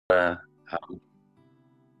Um,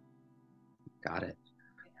 got it.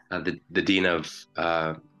 The Dean of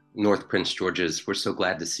North Prince George's. We're so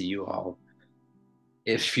glad to see you all.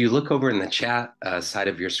 If you look over in the chat side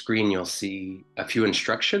of your screen, you'll see a few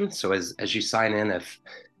instructions. So as you sign in, if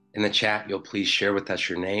in the chat, you'll please share with us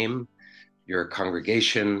your name, your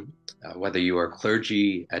congregation, whether you are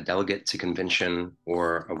clergy, a delegate to convention,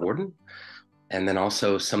 or a warden, and then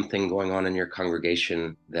also something going on in your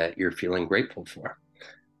congregation that you're feeling grateful for.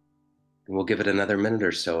 And we'll give it another minute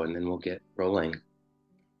or so, and then we'll get rolling.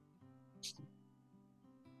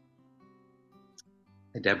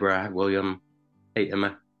 Hey, Deborah, William. Hey,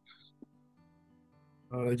 Emma.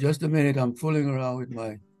 Just a minute, I'm fooling around with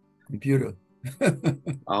my computer.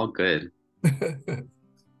 All good.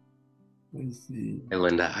 Let's see. Hey,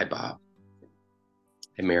 Linda. Hi, Bob.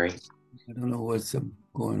 Hey, Mary. I don't know what's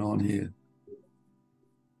going on here.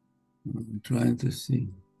 I'm trying to see.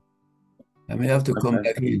 I may have to come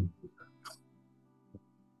back in.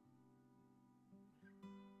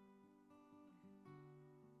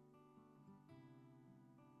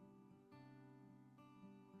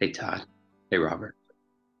 Hey, Todd. Hey, Robert.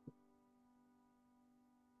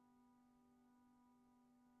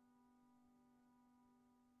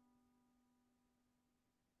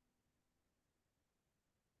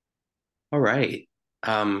 All right.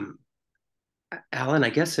 Alan, I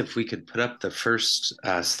guess if we could put up the first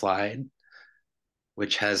slide,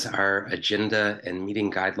 which has our agenda and meeting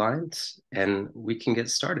guidelines, and we can get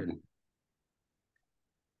started.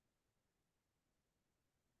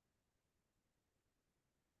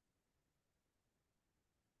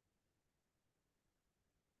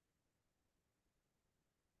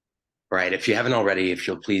 All right, if you haven't already, if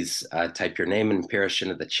you'll please type your name and parish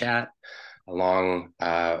into the chat, along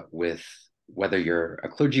with whether you're a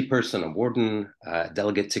clergy person, a warden,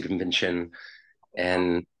 delegate to convention,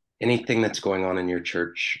 and anything that's going on in your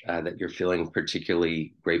church that you're feeling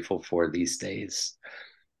particularly grateful for these days.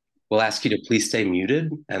 We'll ask you to please stay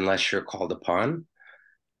muted unless you're called upon.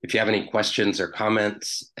 If you have any questions or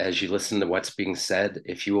comments as you listen to what's being said,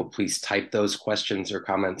 if you will please type those questions or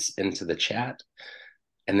comments into the chat.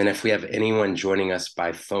 And then if we have anyone joining us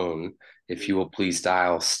by phone, if you will please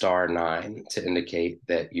dial *9 to indicate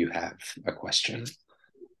that you have a question.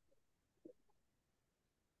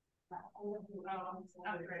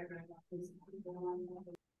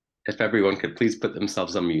 If everyone could please put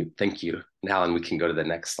themselves on mute. Thank you. Now, and we can go to the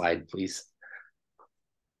next slide, please.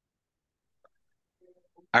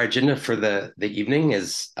 Our agenda for the evening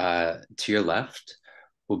is to your left.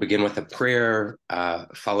 We'll begin with a prayer,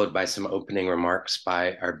 followed by some opening remarks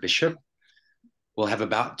by our bishop. We'll have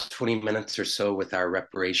about 20 minutes or so with our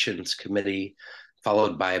reparations committee,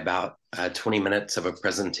 followed by about 20 minutes of a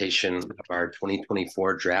presentation of our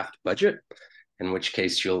 2024 draft budget, in which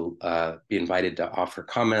case you'll be invited to offer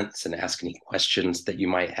comments and ask any questions that you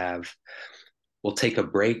might have. We'll take a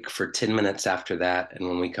break for 10 minutes after that, and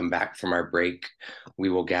when we come back from our break, we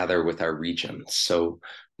will gather with our regions. So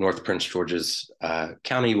North Prince George's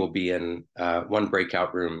County will be in one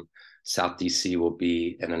breakout room, South DC will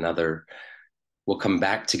be in another. We'll come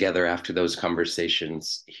back together after those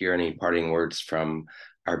conversations, hear any parting words from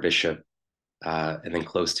our bishop, and then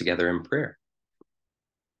close together in prayer.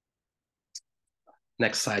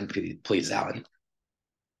 Next slide, please, Alan.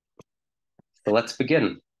 So let's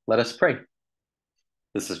begin. Let us pray.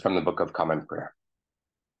 This is from the Book of Common Prayer.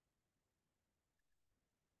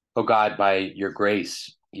 O God, by your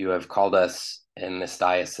grace, you have called us in this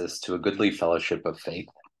diocese to a goodly fellowship of faith.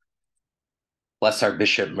 Bless our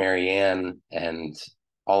Bishop, Marianne, and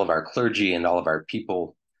all of our clergy and all of our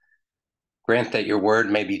people. Grant that your word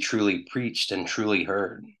may be truly preached and truly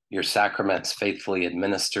heard, your sacraments faithfully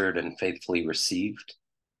administered and faithfully received.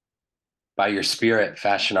 By your Spirit,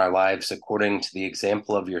 fashion our lives according to the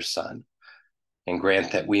example of your Son, and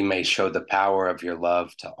grant that we may show the power of your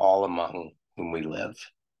love to all among whom we live.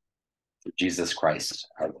 Through Jesus Christ,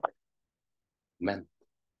 our Lord. Amen.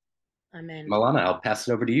 Amen. Milana, I'll pass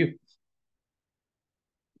it over to you.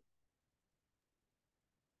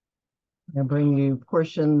 I bring you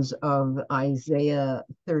portions of Isaiah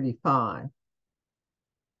 35.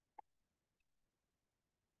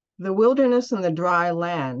 The wilderness and the dry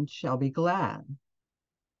land shall be glad.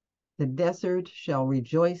 The desert shall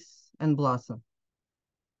rejoice and blossom.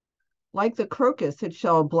 Like the crocus, it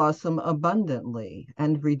shall blossom abundantly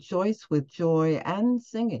and rejoice with joy and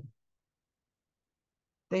singing.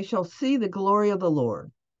 They shall see the glory of the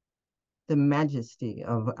Lord, the majesty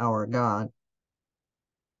of our God.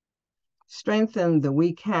 Strengthen the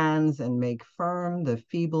weak hands and make firm the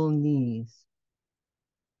feeble knees.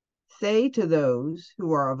 Say to those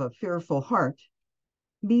who are of a fearful heart,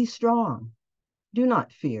 be strong. Do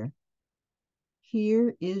not fear.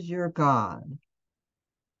 Here is your God.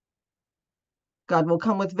 God will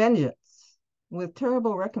come with vengeance, with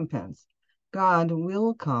terrible recompense. God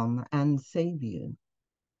will come and save you.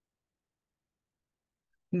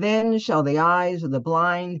 Then shall the eyes of the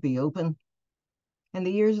blind be opened, and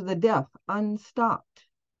the ears of the deaf unstopped.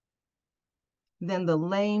 Then the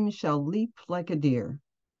lame shall leap like a deer,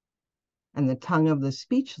 and the tongue of the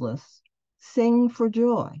speechless sing for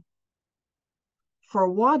joy. For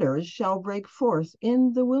waters shall break forth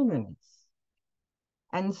in the wilderness,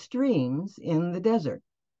 and streams in the desert.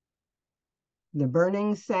 The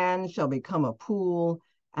burning sand shall become a pool,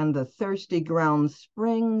 and the thirsty ground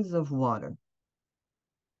springs of water.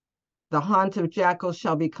 The haunt of jackals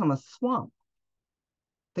shall become a swamp.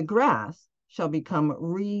 The grass shall become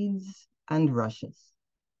reeds and rushes.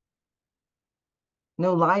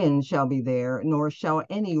 No lion shall be there, nor shall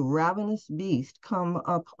any ravenous beast come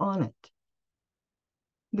up on it.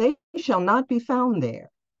 They shall not be found there,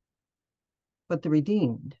 but the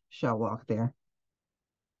redeemed shall walk there.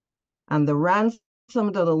 And the ransomed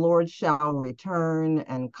of the Lord shall return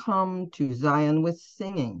and come to Zion with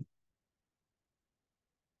singing.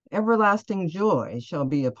 Everlasting joy shall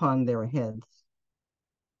be upon their heads.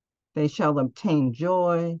 They shall obtain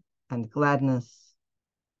joy and gladness,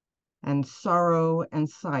 and sorrow and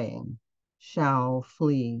sighing shall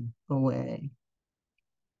flee away.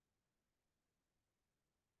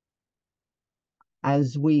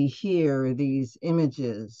 As we hear these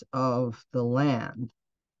images of the land,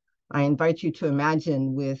 I invite you to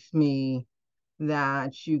imagine with me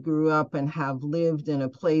that you grew up and have lived in a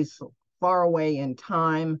place far away in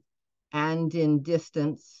time and in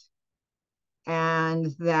distance, and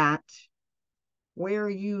that where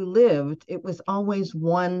you lived, it was always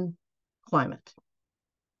one climate.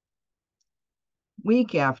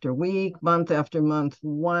 Week after week, month after month,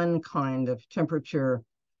 one kind of temperature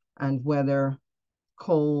and weather,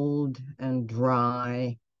 cold and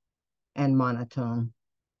dry and monotone.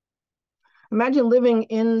 Imagine living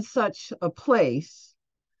in such a place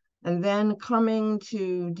and then coming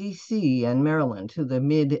to DC and Maryland, to the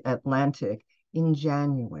mid-Atlantic in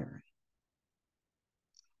January.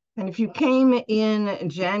 And if you came in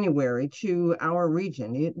January to our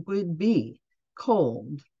region, it would be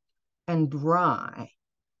cold and dry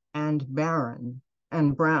and barren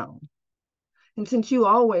and brown. And since you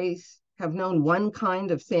always have known one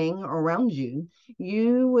kind of thing around you,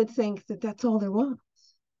 you would think that that's all there was,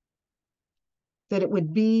 that it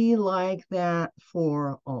would be like that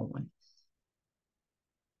for always.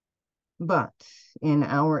 But in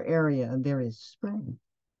our area, there is spring.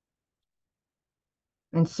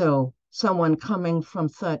 And so someone coming from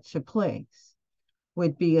such a place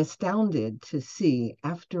would be astounded to see,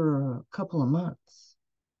 after a couple of months,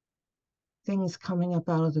 things coming up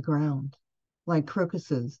out of the ground, like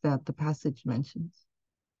crocuses that the passage mentions,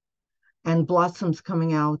 and blossoms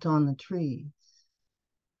coming out on the trees,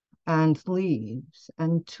 and leaves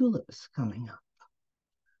and tulips coming up.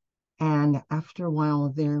 And after a while,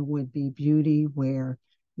 there would be beauty where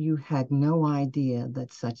you had no idea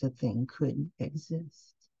that such a thing could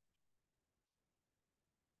exist.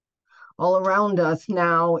 All around us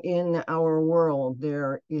now in our world,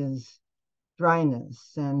 there is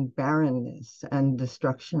dryness and barrenness and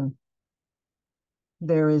destruction.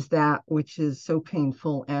 There is that which is so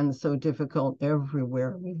painful and so difficult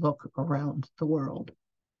everywhere we look around the world.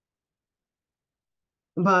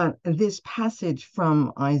 But this passage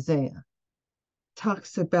from Isaiah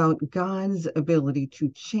talks about God's ability to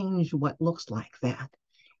change what looks like that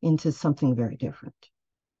into something very different.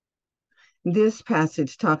 This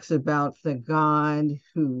passage talks about the God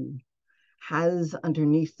who has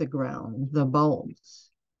underneath the ground the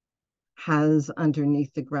bulbs, has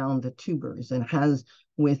underneath the ground the tubers, and has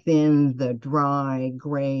within the dry,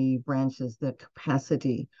 gray branches the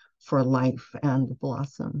capacity for life and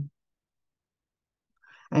blossom.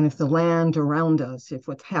 And if the land around us, if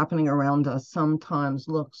what's happening around us sometimes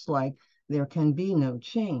looks like there can be no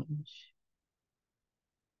change,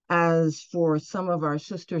 as for some of our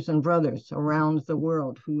sisters and brothers around the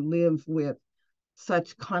world who live with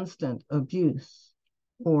such constant abuse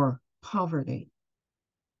or poverty,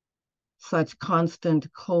 such constant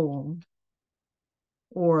cold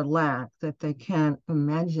or lack that they can't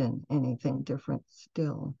imagine anything different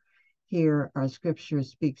still, here our scripture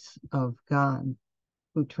speaks of God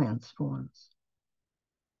who transforms.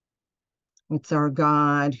 It's our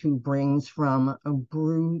God who brings from a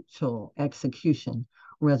brutal execution,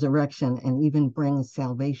 resurrection, and even brings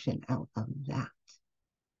salvation out of that.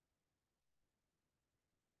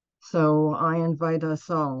 So I invite us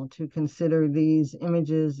all to consider these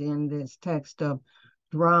images in this text of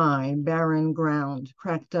dry, barren ground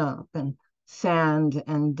cracked up, and sand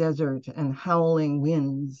and desert and howling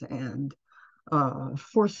winds and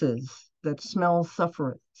forces that smell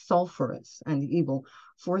sulfurous and evil,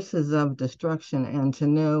 forces of destruction, and to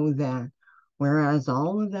know that whereas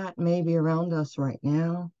all of that may be around us right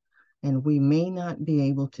now, and we may not be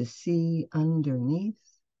able to see underneath,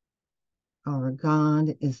 our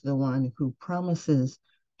God is the one who promises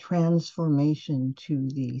transformation to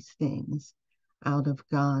these things out of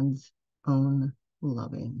God's own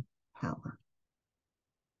loving power.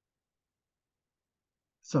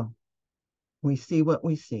 So we see what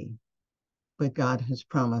we see, but God has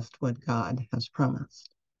promised what God has promised,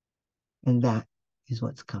 and that is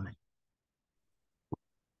what's coming.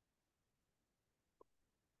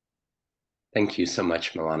 Thank you so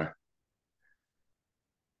much, Milana.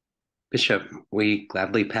 Bishop, we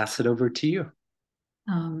gladly pass it over to you.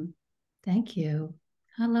 Thank you.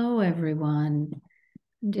 Hello, everyone.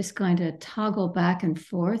 I'm just going to toggle back and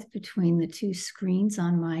forth between the two screens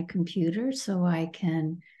on my computer so I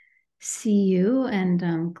can see you, and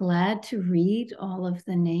I'm glad to read all of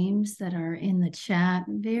the names that are in the chat.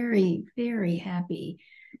 Very, very happy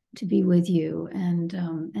to be with you, and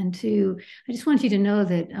I just want you to know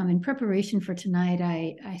that in preparation for tonight,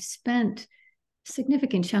 I spent a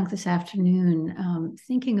significant chunk this afternoon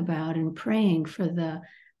thinking about and praying for the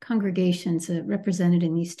congregations represented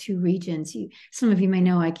in these two regions. Some of you may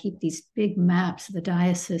know I keep these big maps of the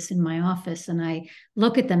diocese in my office, and I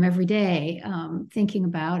look at them every day, thinking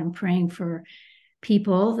about and praying for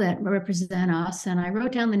people that represent us. And I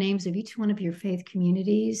wrote down the names of each one of your faith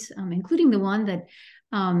communities, including the one that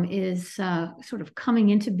is sort of coming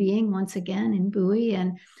into being once again in Bowie.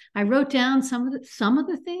 And I wrote down some of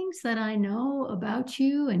the things that I know about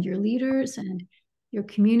you and your leaders and your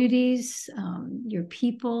communities, your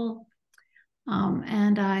people.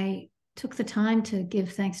 And I took the time to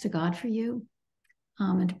give thanks to God for you,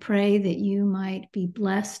 and to pray that you might be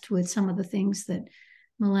blessed with some of the things that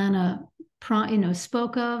Milana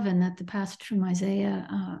spoke of, and that the passage from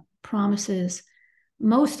Isaiah promises.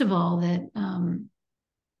 Most of all, that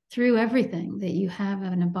through everything, that you have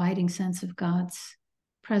an abiding sense of God's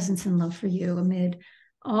presence and love for you amid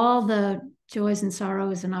all the joys and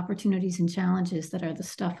sorrows and opportunities and challenges that are the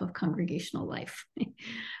stuff of congregational life.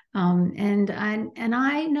 And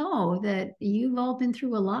I know that you've all been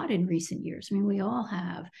through a lot in recent years. I mean, we all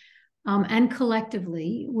have. And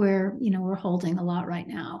collectively, we're holding a lot right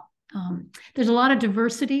now. There's a lot of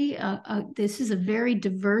diversity. This is a very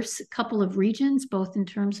diverse couple of regions, both in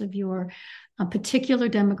terms of your particular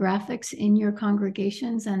demographics in your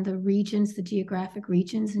congregations and the regions, the geographic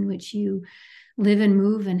regions in which you live and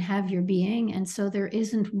move and have your being. And so there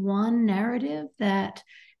isn't one narrative that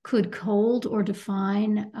could hold or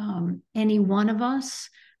define any one of us,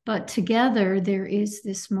 but together there is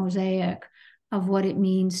this mosaic of what it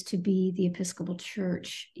means to be the Episcopal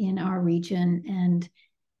Church in our region and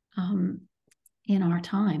in our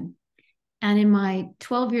time. And in my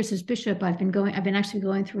 12 years as bishop, I've been actually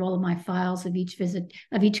going through all of my files of each visit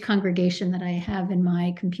of each congregation that I have in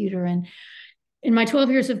my computer. And in my 12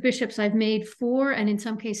 years of bishops, I've made 4, and in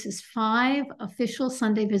some cases 5 official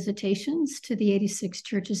Sunday visitations to the 86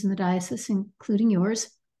 churches in the diocese, including yours.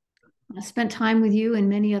 I spent time with you in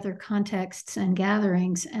many other contexts and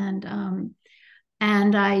gatherings, and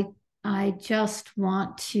I just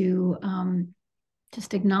want to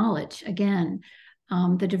just acknowledge again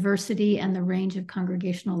the diversity and the range of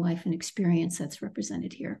congregational life and experience that's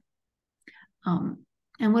represented here.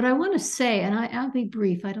 And what I want to say, and I'll be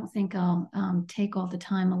brief, I don't think I'll take all the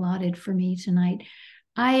time allotted for me tonight.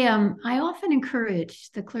 I often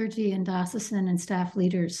encourage the clergy and diocesan and staff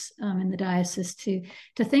leaders in the diocese to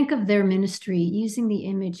think of their ministry using the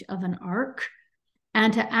image of an arc,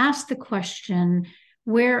 and to ask the question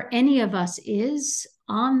where any of us is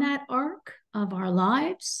on that arc of our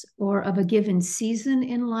lives or of a given season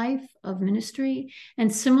in life of ministry,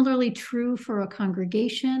 and similarly true for a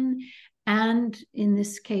congregation, and in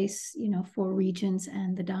this case, for regions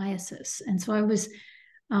and the diocese. And so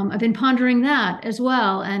I've been pondering that as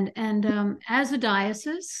well. And as a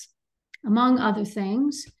diocese, among other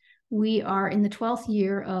things, we are in the 12th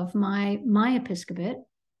year of my episcopate.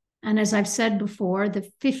 And as I've said before, the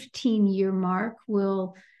 15-year mark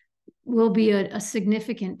will be a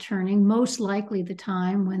significant turning, most likely the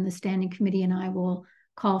time when the Standing Committee and I will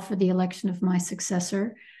call for the election of my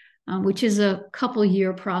successor, which is a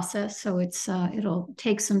couple-year process. So it'll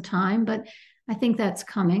take some time, but I think that's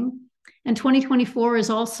coming. And 2024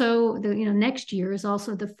 is also next year is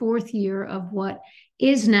also the 4th year of what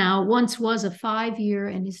is now, once was a 5-year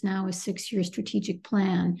and is now a 6-year strategic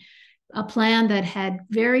plan, a plan that had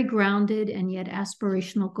very grounded and yet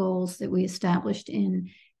aspirational goals that we established in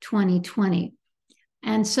 2020.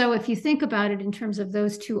 And so if you think about it in terms of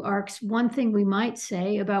those two arcs, one thing we might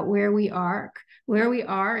say about where we are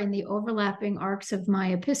in the overlapping arcs of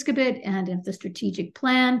my episcopate and of the strategic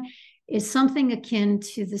plan is something akin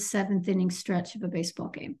to the 7th inning stretch of a baseball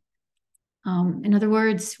game. In other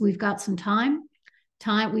words, we've got some time.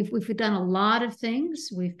 We've done a lot of things.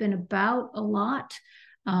 We've been about a lot.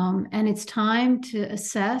 And it's time to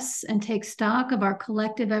assess and take stock of our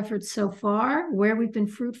collective efforts so far, where we've been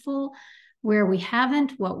fruitful, where we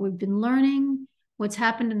haven't, what we've been learning, what's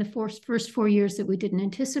happened in the first 4 years that we didn't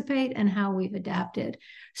anticipate, and how we've adapted,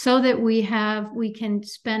 so that we can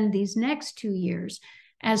spend these next 2 years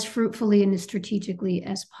as fruitfully and as strategically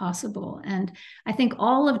as possible. And I think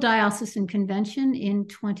all of Diocesan Convention in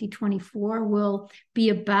 2024 will be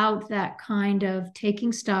about that kind of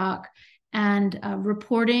taking stock and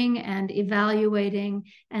reporting and evaluating,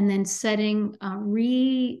 and then setting,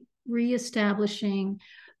 reestablishing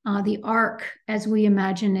the arc as we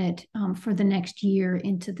imagine it for the next year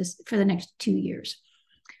for the next 2 years.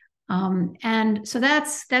 And so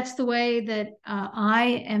that's the way that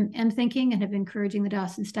I am thinking and have been encouraging the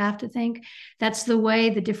diocesan staff to think. That's the way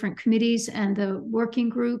the different committees and the working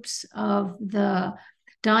groups of the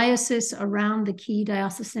diocese around the key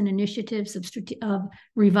diocesan initiatives of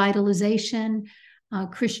revitalization,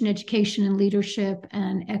 Christian education and leadership,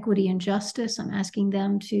 and equity and justice.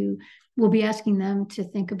 We'll be asking them to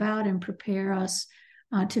think about and prepare us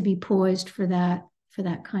to be poised for that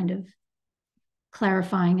kind of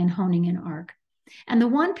clarifying and honing in arc. And the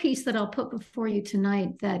one piece that I'll put before you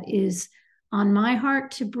tonight that is on my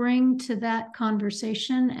heart to bring to that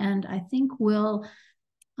conversation, and I think will,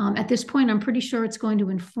 at this point, I'm pretty sure it's going to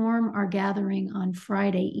inform our gathering on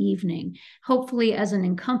Friday evening, hopefully as an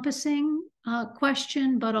encompassing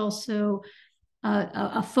question, but also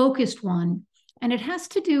a focused one. And it has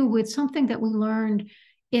to do with something that we learned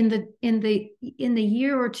in the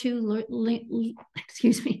year or two,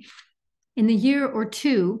 in the year or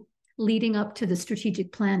two leading up to the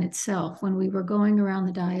strategic plan itself, when we were going around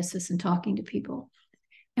the diocese and talking to people.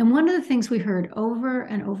 And one of the things we heard over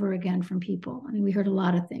and over again from people, I mean, we heard a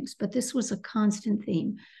lot of things, but this was a constant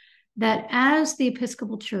theme, that as the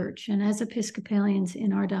Episcopal Church and as Episcopalians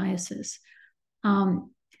in our diocese,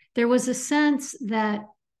 there was a sense that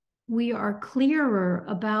we are clearer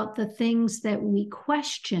about the things that we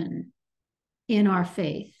question in our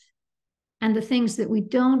faith and the things that we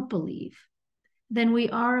don't believe than we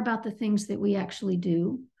are about the things that we actually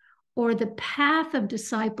do, or the path of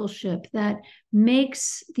discipleship that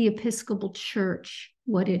makes the Episcopal Church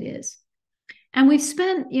what it is. And we've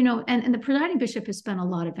spent, and the presiding bishop has spent a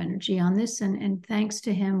lot of energy on this, and thanks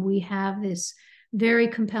to him, we have this very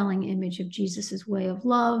compelling image of Jesus's way of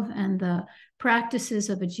love and the practices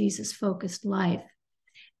of a Jesus-focused life.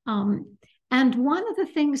 And one of the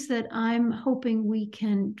things that I'm hoping we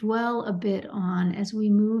can dwell a bit on as we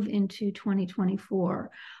move into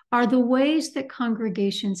 2024 are the ways that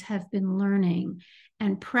congregations have been learning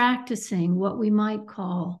and practicing what we might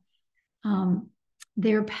call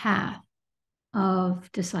their path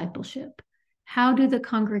of discipleship. How do the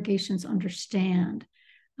congregations understand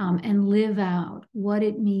and live out what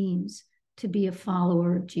it means to be a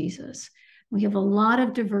follower of Jesus? We have a lot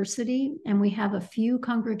of diversity, and we have a few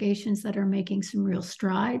congregations that are making some real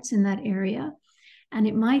strides in that area. And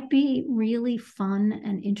it might be really fun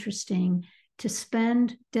and interesting to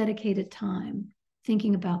spend dedicated time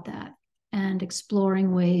thinking about that and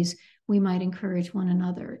exploring ways we might encourage one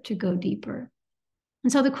another to go deeper.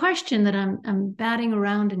 And so the question that I'm batting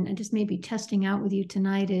around and just maybe testing out with you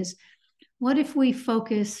tonight is, what if we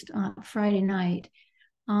focused on Friday night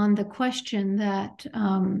on the question that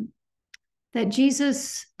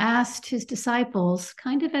Jesus asked his disciples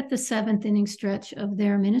kind of at the 7th inning stretch of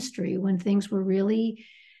their ministry, when things were really,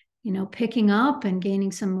 picking up and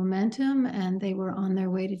gaining some momentum, and they were on their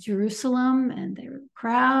way to Jerusalem, and there were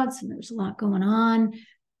crowds, and there was a lot going on.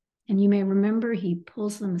 And you may remember he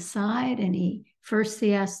pulls them aside, and he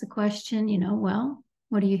asks the question, well,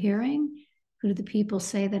 what are you hearing? Who do the people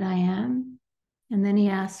say that I am? And then he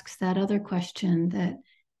asks that other question that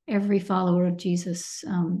every follower of Jesus,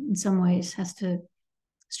 in some ways, has to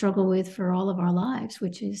struggle with for all of our lives,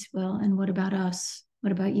 which is, well, and what about us?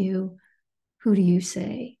 What about you? Who do you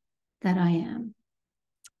say that I am?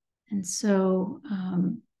 And so I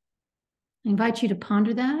invite you to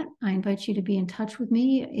ponder that. I invite you to be in touch with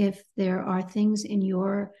me if there are things in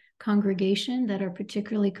your congregation that are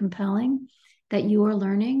particularly compelling that you are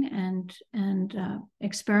learning and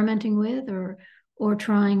experimenting with or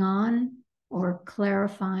trying on or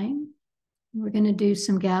clarifying. We're going to do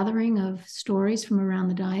some gathering of stories from around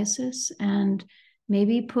the diocese and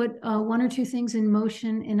maybe put one or two things in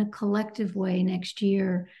motion in a collective way next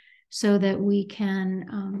year so that we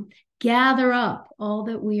can gather up all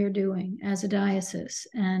that we are doing as a diocese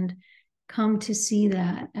and come to see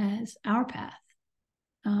that as our path,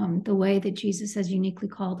 the way that Jesus has uniquely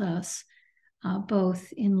called us,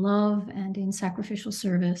 both in love and in sacrificial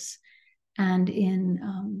service and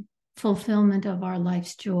in fulfillment of our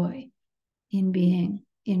life's joy in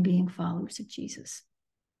being followers of Jesus.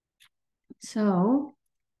 So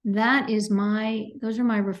those are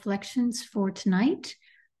my reflections for tonight.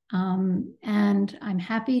 And I'm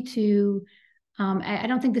happy to, I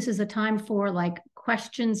don't think this is a time for like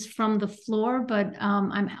questions from the floor, but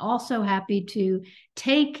I'm also happy to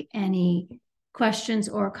take any questions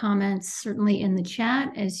or comments, certainly in the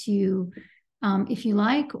chat as you, if you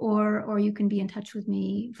like, or you can be in touch with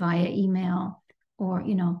me via email or,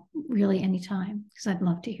 really anytime, because I'd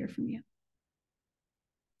love to hear from you.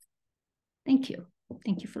 Thank you.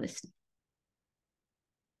 Thank you for listening.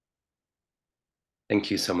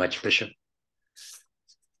 Thank you so much, Bishop.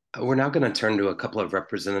 We're now going to turn to a couple of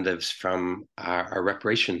representatives from our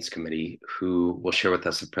reparations committee who will share with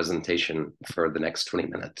us a presentation for the next 20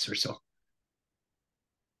 minutes or so.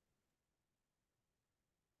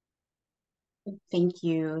 Thank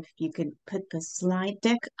you. If you could put the slide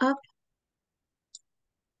deck up.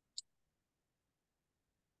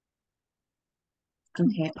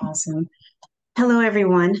 Okay, awesome. Hello,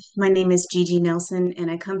 everyone. My name is Gigi Nelson, and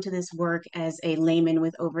I come to this work as a layman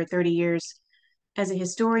with over 30 years as a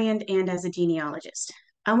historian and as a genealogist.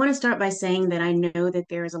 I want to start by saying that I know that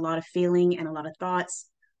there is a lot of feeling and a lot of thoughts,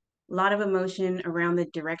 a lot of emotion around the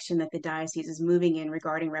direction that the diocese is moving in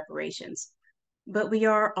regarding reparations. But we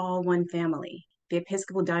are all one family. The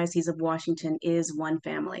Episcopal Diocese of Washington is one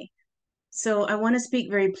family. So I want to speak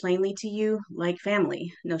very plainly to you like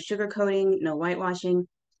family. No sugarcoating, no whitewashing,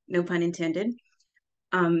 no pun intended.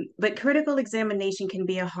 But critical examination can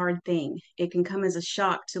be a hard thing. It can come as a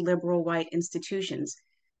shock to liberal white institutions.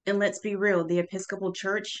 And let's be real, the Episcopal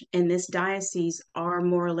Church and this diocese are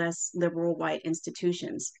more or less liberal white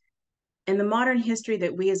institutions. And the modern history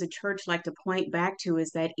that we as a church like to point back to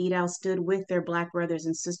is that EDAL stood with their Black brothers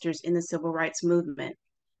and sisters in the civil rights movement.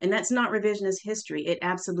 And that's not revisionist history. It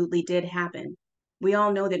absolutely did happen. We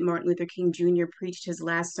all know that Martin Luther King Jr. preached his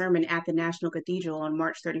last sermon at the National Cathedral on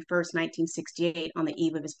March 31st, 1968, on the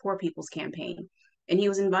eve of his Poor People's Campaign. And he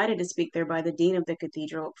was invited to speak there by the Dean of the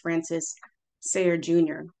Cathedral, Francis Sayer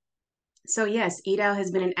Jr. So yes, EDAL has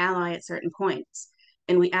been an ally at certain points,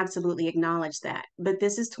 and we absolutely acknowledge that. But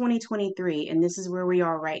this is 2023, and this is where we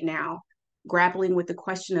are right now, grappling with the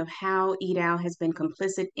question of how EDAL has been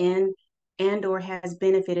complicit in and or has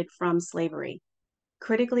benefited from slavery,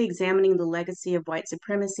 critically examining the legacy of white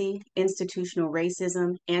supremacy, institutional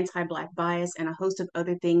racism, anti-Black bias, and a host of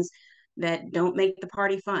other things that don't make the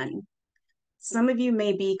party fun. Some of you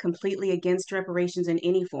may be completely against reparations in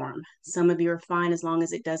any form. Some of you are fine as long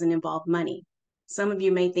as it doesn't involve money. Some of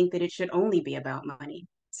you may think that it should only be about money.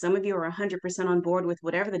 Some of you are 100% on board with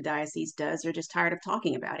whatever the diocese does. You're just tired of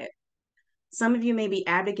talking about it. Some of you may be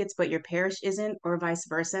advocates, but your parish isn't, or vice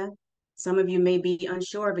versa. Some of you may be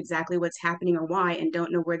unsure of exactly what's happening or why and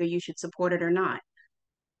don't know whether you should support it or not.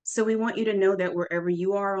 So we want you to know that wherever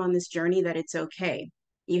you are on this journey, that it's okay.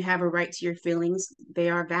 You have a right to your feelings.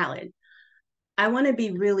 They are valid. I want to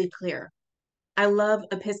be really clear. I love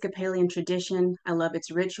Episcopalian tradition. I love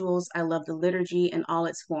its rituals. I love the liturgy in all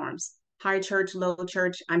its forms. High church, low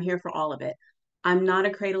church, I'm here for all of it. I'm not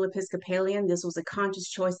a cradle Episcopalian. This was a conscious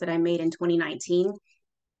choice that I made in 2019.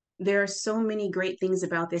 There are so many great things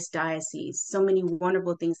about this diocese, so many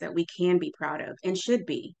wonderful things that we can be proud of and should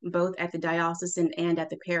be, both at the diocesan and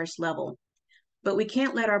at the parish level. But we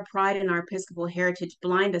can't let our pride in our Episcopal heritage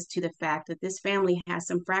blind us to the fact that this family has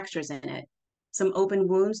some fractures in it, some open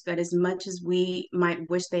wounds that, as much as we might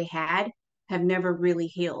wish they had, have never really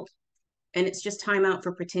healed. And it's just time out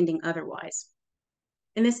for pretending otherwise.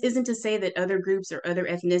 And this isn't to say that other groups or other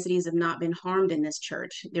ethnicities have not been harmed in this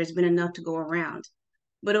church. There's been enough to go around.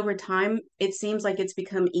 But over time, it seems like it's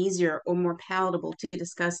become easier or more palatable to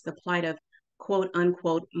discuss the plight of quote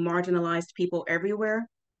unquote marginalized people everywhere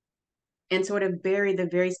and sort of bury the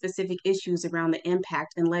very specific issues around the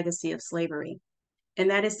impact and legacy of slavery.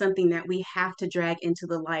 And that is something that we have to drag into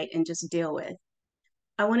the light and just deal with.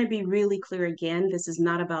 I want to be really clear again, this is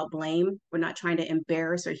not about blame. We're not trying to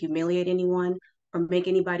embarrass or humiliate anyone or make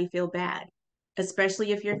anybody feel bad,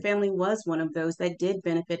 especially if your family was one of those that did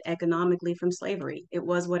benefit economically from slavery. It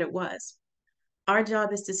was what it was. Our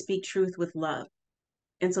job is to speak truth with love.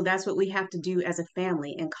 And so that's what we have to do as a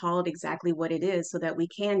family and call it exactly what it is so that we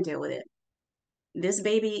can deal with it. This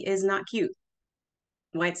baby is not cute.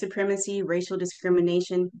 White supremacy, racial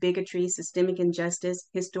discrimination, bigotry, systemic injustice,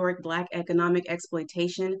 historic Black economic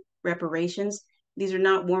exploitation, reparations, these are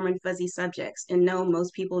not warm and fuzzy subjects. And no,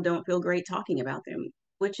 most people don't feel great talking about them,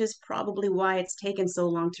 which is probably why it's taken so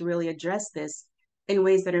long to really address this in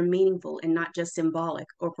ways that are meaningful and not just symbolic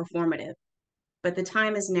or performative. But the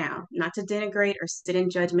time is now, not to denigrate or sit in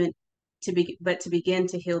judgment, but to begin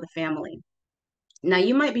to heal the family. Now,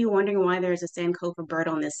 you might be wondering why there's a Sankofa bird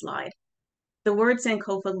on this slide. The word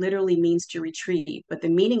Sankofa literally means to retrieve, but the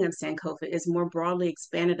meaning of Sankofa is more broadly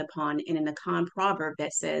expanded upon in an Akan proverb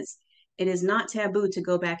that says, "It is not taboo to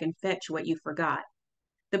go back and fetch what you forgot."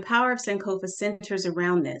 The power of Sankofa centers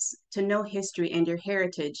around this. To know history and your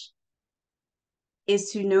heritage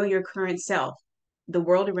is to know your current self, the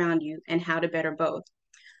world around you, and how to better both.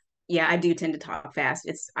 Yeah, I do tend to talk fast.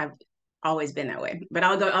 I've always been that way, but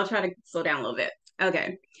I'll try to slow down a little bit.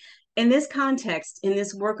 Okay. In this context, in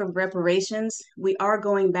this work of reparations, we are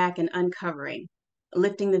going back and uncovering,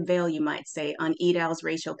 lifting the veil, you might say, on Idal's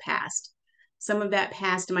racial past. Some of that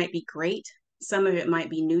past might be great, some of it might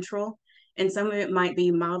be neutral, and some of it might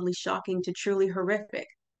be mildly shocking to truly horrific.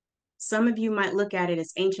 Some of you might look at it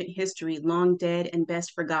as ancient history, long dead and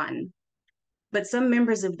best forgotten. But some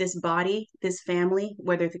members of this body, this family,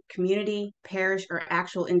 whether the community, parish, or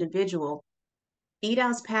actual individual,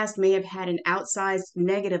 Idal's past may have had an outsized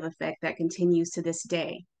negative effect that continues to this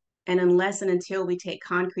day, and unless and until we take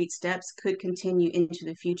concrete steps, could continue into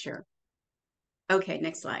the future. Okay,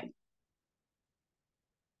 next slide.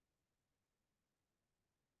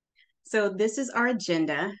 So this is our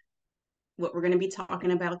agenda, what we're going to be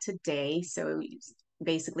talking about today. So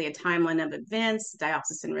basically a timeline of events,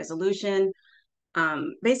 diocesan resolution,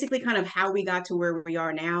 basically kind of how we got to where we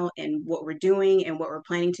are now and what we're doing and what we're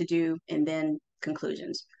planning to do, and then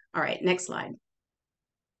conclusions. All right, next slide.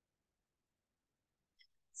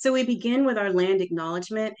 So we begin with our land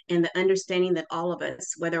acknowledgement and the understanding that all of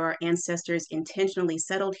us, whether our ancestors intentionally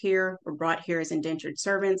settled here or brought here as indentured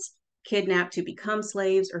servants, kidnapped to become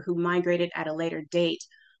slaves, or who migrated at a later date,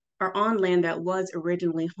 are on land that was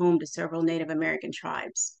originally home to several Native American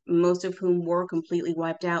tribes, most of whom were completely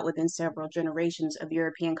wiped out within several generations of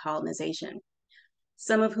European colonization,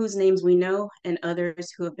 some of whose names we know and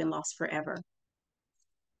others who have been lost forever.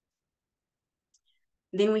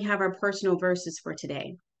 Then we have our personal verses for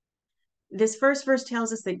today. This first verse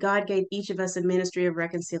tells us that God gave each of us a ministry of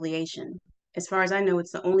reconciliation. As far as I know,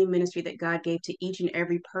 it's the only ministry that God gave to each and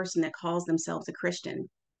every person that calls themselves a Christian.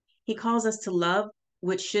 He calls us to love,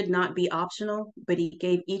 which should not be optional, but he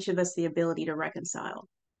gave each of us the ability to reconcile.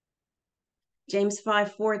 James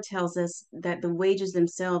 5:4 tells us that the wages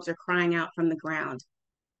themselves are crying out from the ground.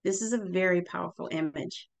 This is a very powerful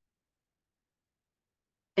image.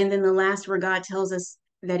 And then the last where God tells us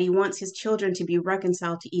that he wants his children to be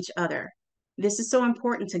reconciled to each other. This is so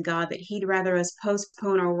important to God that he'd rather us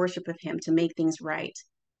postpone our worship of him to make things right.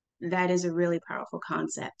 That is a really powerful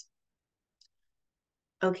concept.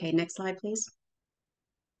 Okay, next slide, please.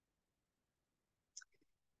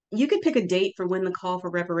 You could pick a date for when the call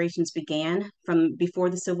for reparations began, from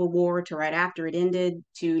before the Civil War to right after it ended,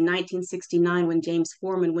 to 1969 when James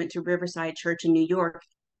Forman went to Riverside Church in New York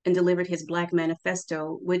and delivered his Black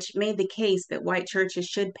Manifesto, which made the case that white churches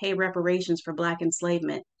should pay reparations for Black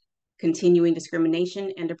enslavement, continuing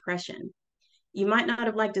discrimination, and oppression. You might not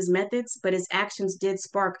have liked his methods, but his actions did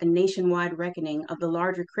spark a nationwide reckoning of the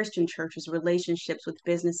larger Christian church's relationships with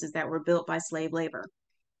businesses that were built by slave labor.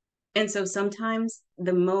 And so sometimes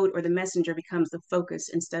the mode or the messenger becomes the focus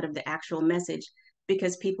instead of the actual message,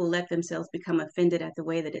 because people let themselves become offended at the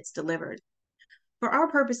way that it's delivered. For our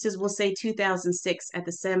purposes, we'll say 2006 at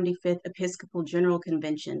the 75th Episcopal General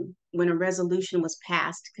Convention, when a resolution was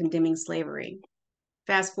passed condemning slavery.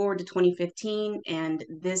 Fast forward to 2015, and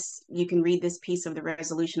you can read this piece of the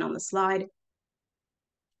resolution on the slide.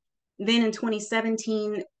 Then in the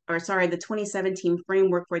 2017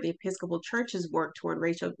 framework for the Episcopal Church's work toward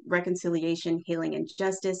racial reconciliation, healing, and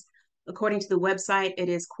justice. According to the website, it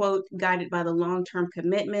is, quote, guided by the long-term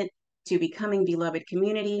commitment to becoming beloved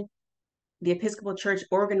community. The Episcopal Church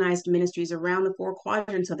organized ministries around the 4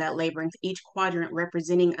 quadrants of that labyrinth, each quadrant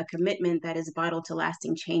representing a commitment that is vital to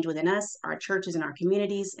lasting change within us, our churches and our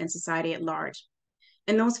communities, and society at large.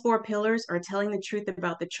 And those 4 pillars are telling the truth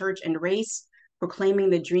about the church and race, proclaiming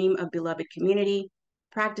the dream of beloved community,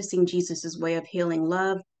 practicing Jesus's way of healing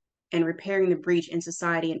love, and repairing the breach in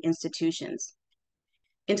society and institutions.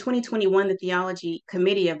 In 2021, the Theology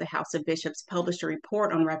Committee of the House of Bishops published a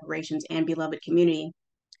report on reparations and beloved community.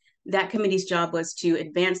 That committee's job was to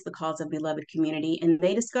advance the cause of beloved community, and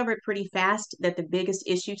they discovered pretty fast that the biggest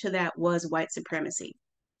issue to that was white supremacy.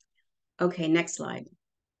 Okay, next slide.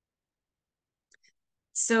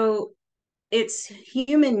 So it's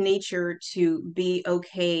human nature to be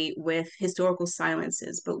okay with historical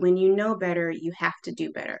silences, but when you know better, you have to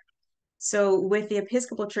do better. So, with the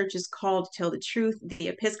Episcopal Church's call to tell the truth, the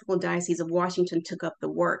Episcopal Diocese of Washington took up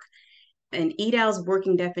the work. And EDAL's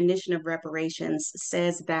working definition of reparations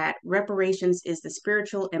says that reparations is the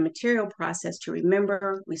spiritual and material process to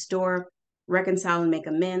remember, restore, reconcile, and make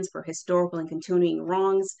amends for historical and continuing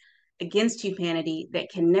wrongs against humanity that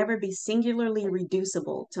can never be singularly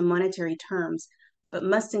reducible to monetary terms, but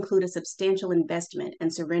must include a substantial investment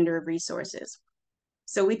and surrender of resources.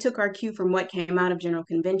 So we took our cue from what came out of General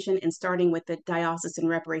Convention and starting with the Diocesan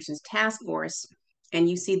Reparations Task Force, and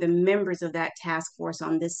you see the members of that task force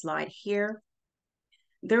on this slide here.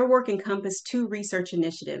 Their work encompassed 2 research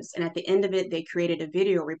initiatives, and at the end of it, they created a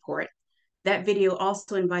video report. That video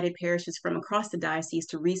also invited parishes from across the diocese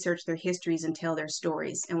to research their histories and tell their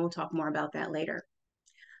stories, and we'll talk more about that later.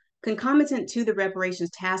 Concomitant to the Reparations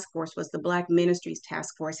Task Force was the Black Ministries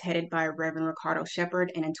Task Force headed by Reverend Ricardo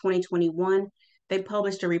Shepard, and in 2021, they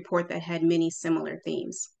published a report that had many similar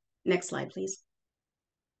themes. Next slide, please.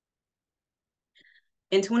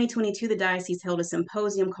 In 2022, the diocese held a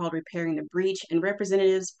symposium called Repairing the Breach, and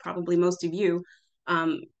representatives, probably most of you,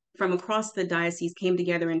 from across the diocese came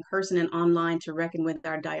together in person and online to reckon with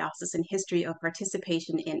our diocesan history of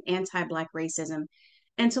participation in anti-Black racism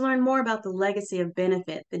and to learn more about the legacy of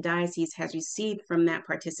benefit the diocese has received from that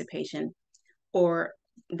participation, or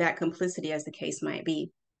that complicity as the case might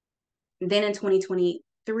be. Then in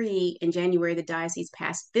 2023, in January, the diocese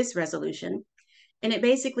passed this resolution, and it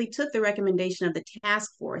basically took the recommendation of the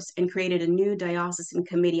task force and created a new diocesan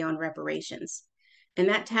committee on reparations. And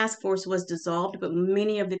that task force was dissolved, but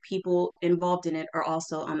many of the people involved in it are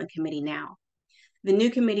also on the committee now. The new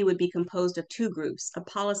committee would be composed of 2 groups, a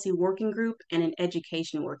policy working group and an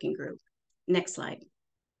education working group. Next slide.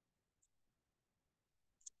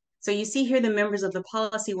 So you see here the members of the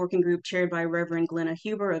policy working group chaired by Reverend Glenna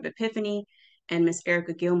Huber of Epiphany and Ms.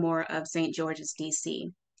 Erica Gilmore of St. George's,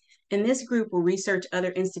 DC. And this group will research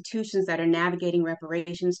other institutions that are navigating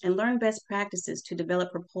reparations and learn best practices to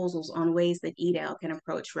develop proposals on ways that EDAL can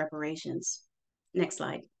approach reparations. Next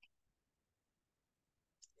slide.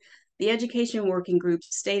 The Education Working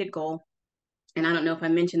Group's stated goal, and I don't know if I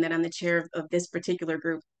mentioned that I'm the chair of this particular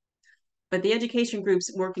group, but the Education Group's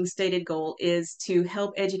working stated goal is to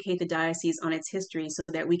help educate the diocese on its history so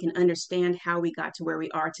that we can understand how we got to where we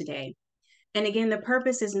are today. And again, the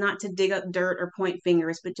purpose is not to dig up dirt or point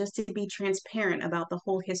fingers, but just to be transparent about the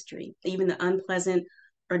whole history, even the unpleasant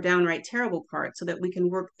or downright terrible parts, so that we can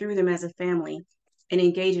work through them as a family and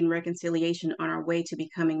engage in reconciliation on our way to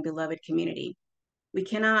becoming beloved community. We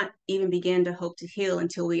cannot even begin to hope to heal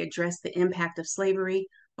until we address the impact of slavery,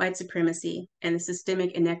 white supremacy, and the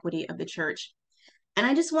systemic inequity of the church. And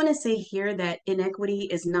I just want to say here that inequity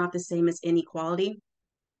is not the same as inequality.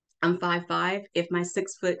 I'm 5'5". If my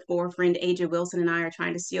 6'4" friend AJ Wilson and I are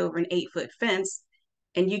trying to see over an 8-foot fence,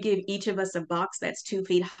 and you give each of us a box that's 2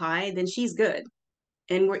 feet high, then she's good.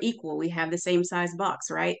 And we're equal. We have the same size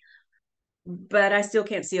box, right? But I still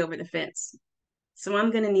can't see over the fence. So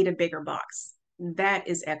I'm going to need a bigger box. That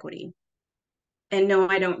is equity. And no,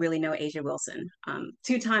 I don't really know A'ja Wilson.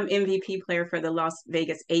 2-time MVP player for the Las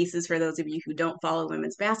Vegas Aces, for those of you who don't follow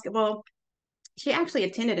women's basketball. She actually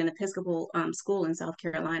attended an Episcopal school in South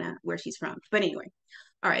Carolina, where she's from. But anyway,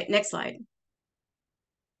 all right, next slide.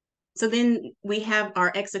 So then we have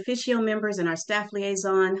our ex officio members and our staff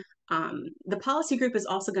liaison. The policy group is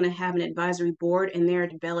also going to have an advisory board, and they're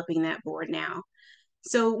developing that board now.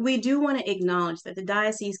 So we do want to acknowledge that the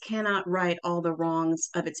diocese cannot right all the wrongs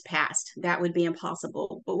of its past. That would be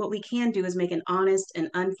impossible. But what we can do is make an honest and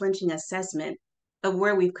unflinching assessment of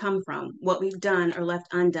where we've come from, what we've done or left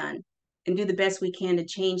undone, and do the best we can to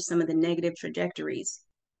change some of the negative trajectories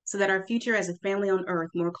so that our future as a family on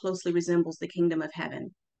earth more closely resembles the kingdom of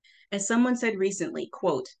heaven. As someone said recently,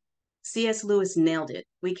 quote, C.S. Lewis nailed it.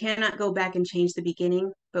 We cannot go back and change the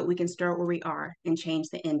beginning, but we can start where we are and change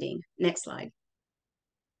the ending. Next slide.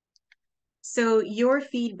 So your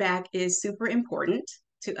feedback is super important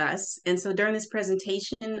to us. And so during this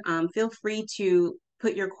presentation, feel free to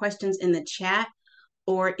put your questions in the chat,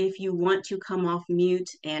 or if you want to come off mute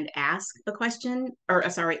and ask a question, or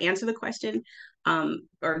answer the question,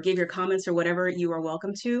 or give your comments or whatever, you are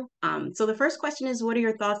welcome to. So the first question is, what are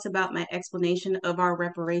your thoughts about my explanation of our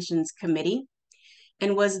reparations committee?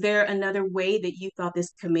 And was there another way that you thought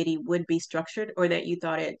this committee would be structured, or that you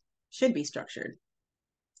thought it should be structured?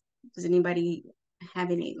 Does anybody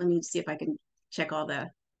have any? Let me see if I can check all the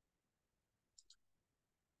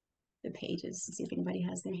pages and see if anybody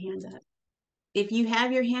has their hands up. If you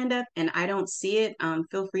have your hand up and I don't see it,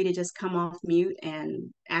 feel free to just come off mute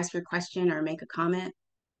and ask your question or make a comment.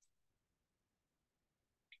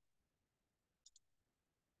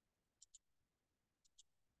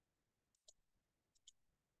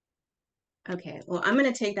 Okay, well, I'm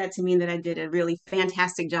going to take that to mean that I did a really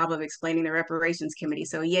fantastic job of explaining the Reparations Committee,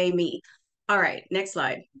 so yay me. All right, next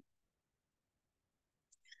slide.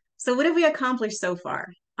 So what have we accomplished so far?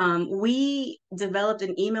 We developed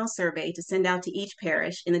an email survey to send out to each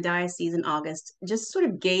parish in the diocese in August, just sort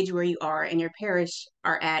of gauge where you are and your parish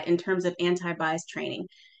are at in terms of anti-bias training.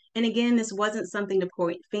 And again, this wasn't something to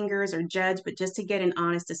point fingers or judge, but just to get an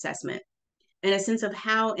honest assessment and a sense of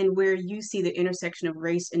how and where you see the intersection of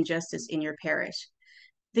race and justice in your parish.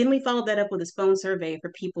 Then we followed that up with a phone survey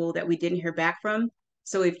for people that we didn't hear back from.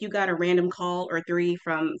 So if you got a random call or three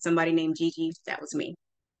from somebody named Gigi, that was me.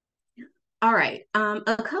 All right,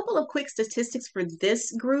 a couple of quick statistics for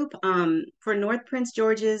this group. For North Prince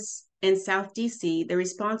George's and South DC, the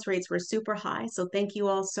response rates were super high. So thank you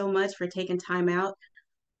all so much for taking time out.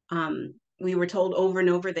 We were told over and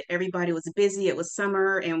over that everybody was busy. It was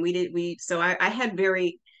summer, and so I had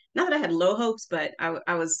not that I had low hopes, but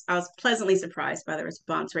I was pleasantly surprised by the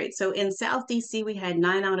response rate. So in South DC, we had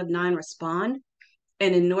 9 out of 9 respond.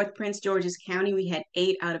 And in North Prince George's County, we had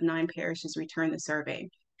 8 out of 9 parishes return the survey.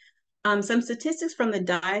 Some statistics from the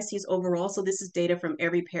diocese overall. So this is data from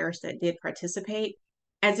every parish that did participate.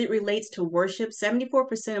 As it relates to worship,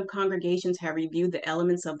 74% of congregations have reviewed the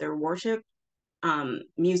elements of their worship,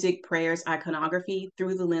 music, prayers, iconography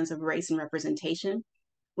through the lens of race and representation.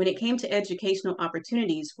 When it came to educational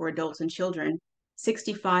opportunities for adults and children,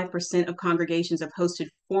 65% of congregations have hosted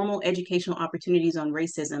formal educational opportunities on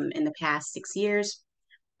racism in the past 6 years.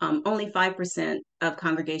 Only 5% of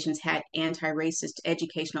congregations had anti-racist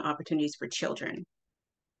educational opportunities for children.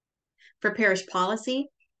 For parish policy,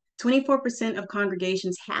 24% of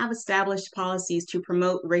congregations have established policies to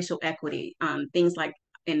promote racial equity, things like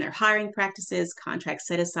in their hiring practices, contract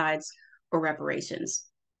set-asides, or reparations.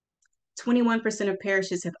 21% of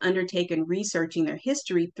parishes have undertaken researching their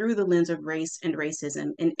history through the lens of race and racism,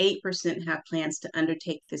 and 8% have plans to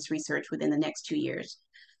undertake this research within the next 2 years.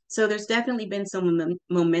 So there's definitely been some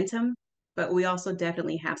momentum, but we also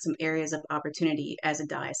definitely have some areas of opportunity as a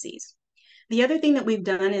diocese. The other thing that we've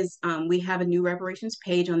done is we have a new reparations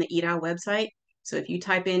page on the EDAL website. So if you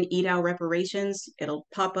type in EDAL reparations, it'll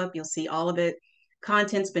pop up, you'll see all of it.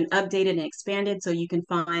 Content's been updated and expanded, so you can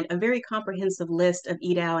find a very comprehensive list of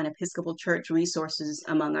EDAL and Episcopal Church resources,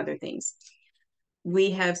 among other things.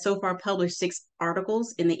 We have so far published 6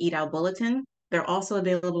 articles in the EDAL Bulletin. They're also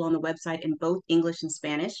available on the website in both English and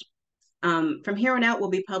Spanish. From here on out, we'll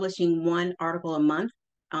be publishing 1 article a month,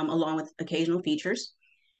 along with occasional features.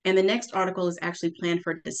 And the next article is actually planned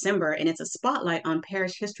for December, and it's a spotlight on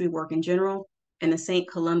parish history work in general and the St.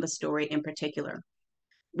 Columba story in particular.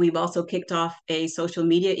 We've also kicked off a social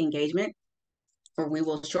media engagement, or we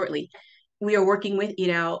will shortly. We are working with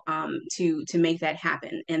EDAL to make that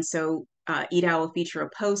happen. And so EDAL will feature a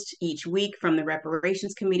post each week from the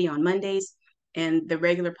Reparations Committee on Mondays, and the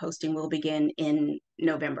regular posting will begin in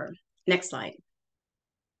November. Next slide.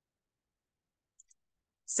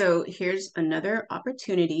 So here's another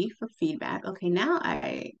opportunity for feedback. Okay, now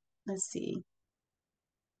let's see.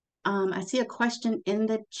 I see a question in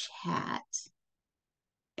the chat.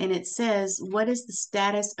 And it says, what is the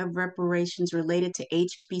status of reparations related to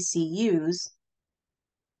HBCUs?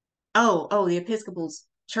 Oh, the Episcopal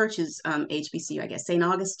Church's HBCU, I guess, St.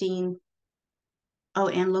 Augustine. Oh,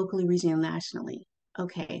 and locally, regionally, nationally.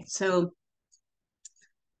 Okay, so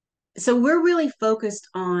we're really focused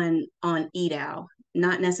on EDAL,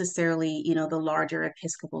 not necessarily, the larger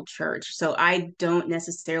Episcopal Church. So I don't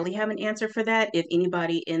necessarily have an answer for that. If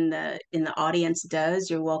anybody in the audience does,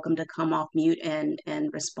 you're welcome to come off mute and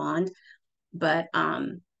respond. But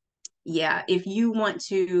yeah, if you want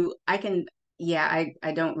to, I can. Yeah,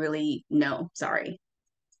 I don't really know. Sorry.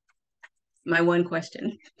 My one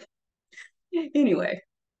question. Anyway.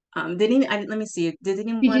 Let me see. Did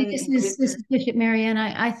anyone? This is Bishop Marianne.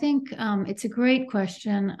 I think it's a great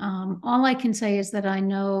question. All I can say is that I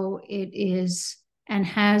know it is and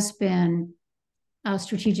has been a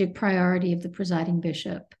strategic priority of the presiding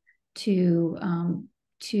bishop to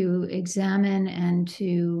examine and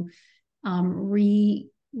to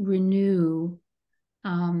renew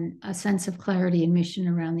a sense of clarity and mission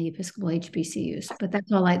around the Episcopal HBCUs. But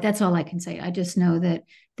that's all I can say. I just know that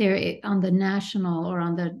there on the national or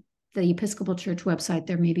on the Episcopal Church website,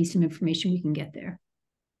 there may be some information we can get there.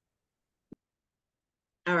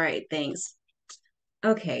 All right, thanks.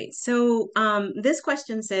 Okay, so this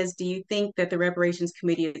question says, do you think that the reparations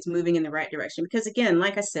committee is moving in the right direction? Because again,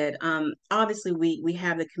 like I said, obviously we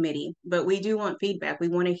have the committee, but we do want feedback. We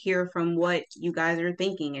want to hear from what you guys are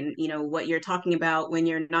thinking and what you're talking about when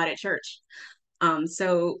you're not at church.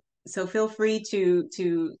 So feel free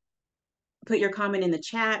to put your comment in the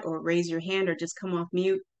chat or raise your hand or just come off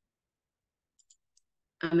mute.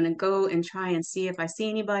 I'm gonna go and try and see if I see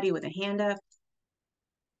anybody with a hand up.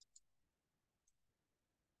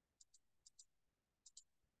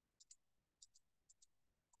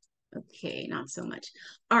 Okay, not so much.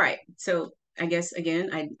 All right, so I guess again,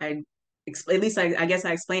 I guess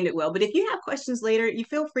I explained it well. But if you have questions later, you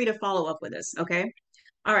feel free to follow up with us. Okay.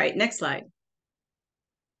 All right, next slide.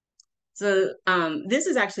 So this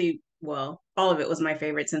is actually, well, all of it was my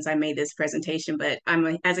favorite since I made this presentation, but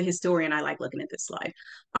as a historian, I like looking at this slide.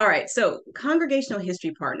 All right, so congregational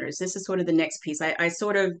history partners. This is sort of the next piece. I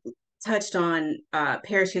sort of touched on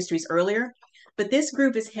parish histories earlier, but this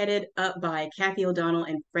group is headed up by Kathy O'Donnell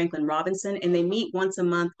and Franklin Robinson, and they meet once a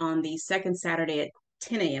month on the second Saturday at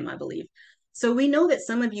 10 a.m., I believe. So we know that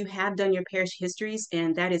some of you have done your parish histories,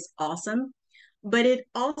 and that is awesome. But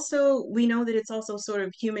we know that it's also sort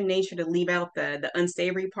of human nature to leave out the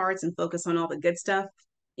unsavory parts and focus on all the good stuff.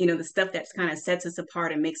 The stuff that's kind of sets us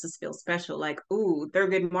apart and makes us feel special, like, ooh,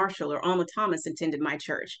 Thurgood Marshall or Alma Thomas attended my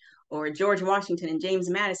church, or George Washington and James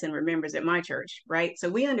Madison remembers at my church, right? So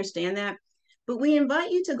we understand that, but we invite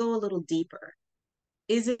you to go a little deeper.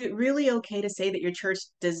 Is it really okay to say that your church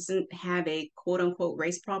doesn't have a quote unquote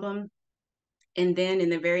race problem? And then in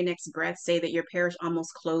the very next breath say that your parish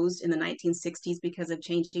almost closed in the 1960s because of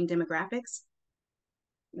changing demographics?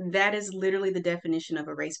 That is literally the definition of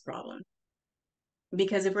a race problem.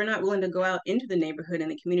 Because if we're not willing to go out into the neighborhood and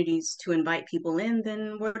the communities to invite people in,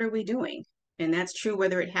 then what are we doing? And that's true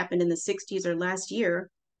whether it happened in the 60s or last year.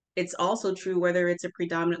 It's also true whether it's a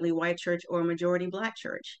predominantly white church or a majority Black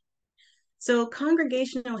church. So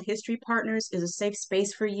congregational history partners is a safe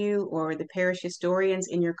space for you or the parish historians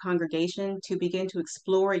in your congregation to begin to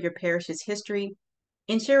explore your parish's history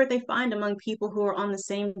and share what they find among people who are on the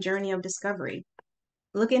same journey of discovery.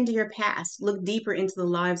 Look into your past, look deeper into the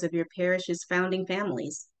lives of your parish's founding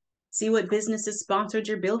families. See what businesses sponsored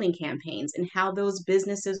your building campaigns and how those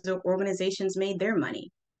businesses or organizations made their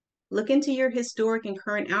money. Look into your historic and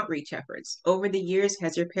current outreach efforts. Over the years,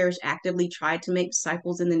 has your parish actively tried to make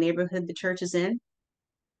disciples in the neighborhood the church is in?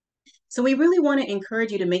 So we really want to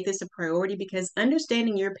encourage you to make this a priority because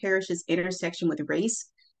understanding your parish's intersection with race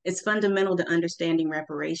is fundamental to understanding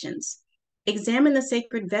reparations. Examine the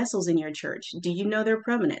sacred vessels in your church. Do you know their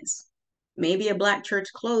provenance? Maybe a Black church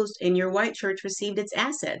closed and your white church received its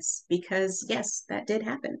assets because, yes, that did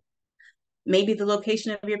happen. Maybe the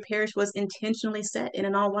location of your parish was intentionally set in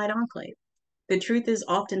an all-white enclave. The truth is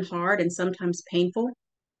often hard and sometimes painful.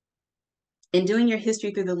 And doing your history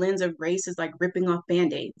through the lens of race is like ripping off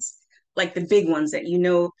Band-Aids, like the big ones that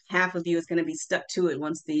half of you is going to be stuck to it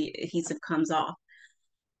once the adhesive comes off.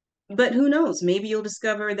 But who knows? Maybe you'll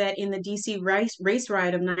discover that in the DC race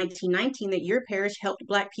riot of 1919 that your parish helped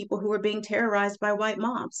Black people who were being terrorized by white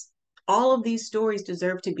mobs. All of these stories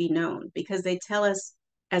deserve to be known because they tell us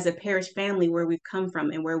as a parish family where we've come from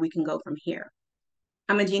and where we can go from here.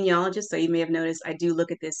 I'm a genealogist, so you may have noticed I do look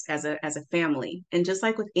at this as a family. And just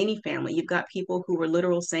like with any family, you've got people who were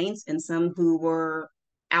literal saints and some who were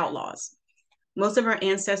outlaws. Most of our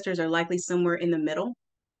ancestors are likely somewhere in the middle,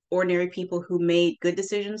 ordinary people who made good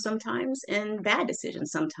decisions sometimes and bad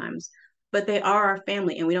decisions sometimes. But they are our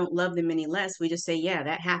family and we don't love them any less. We just say, yeah,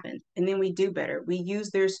 that happened. And then we do better. We use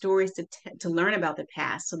their stories to learn about the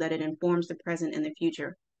past so that it informs the present and the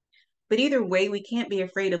future. But either way, we can't be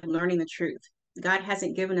afraid of learning the truth. God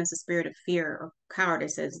hasn't given us a spirit of fear or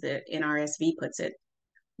cowardice, as the NRSV puts it,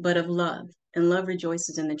 but of love. And love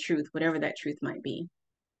rejoices in the truth, whatever that truth might be.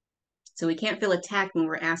 So we can't feel attacked when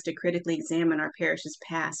we're asked to critically examine our parish's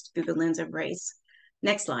past through the lens of race.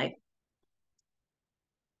 Next slide.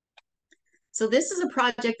 So this is a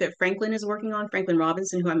project that Franklin is working on, Franklin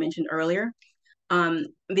Robinson, who I mentioned earlier. The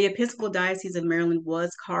Episcopal Diocese of Maryland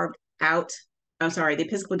was carved out. The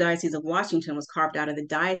Episcopal Diocese of Washington was carved out of the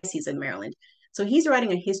Diocese of Maryland. So he's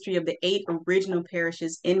writing a history of the 8 original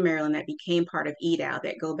parishes in Maryland that became part of EDOW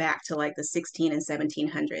that go back to like the 16 and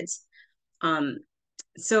 1700s.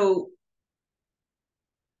 So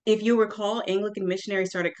if you recall, Anglican missionaries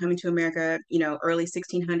started coming to America, early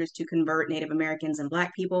 1600s to convert Native Americans and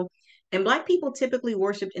Black people. And Black people typically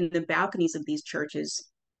worshiped in the balconies of these churches.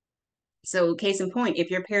 So case in point,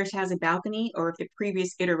 if your parish has a balcony or if the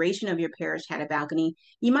previous iteration of your parish had a balcony,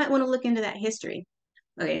 you might want to look into that history.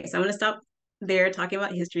 Okay, so I'm going to stop there talking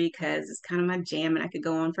about history because it's kind of my jam and I could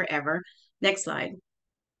go on forever. Next slide.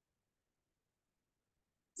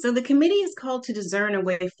 So the committee is called to discern a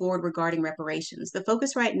way forward regarding reparations. The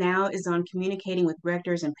focus right now is on communicating with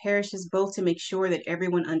rectors and parishes, both to make sure that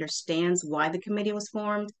everyone understands why the committee was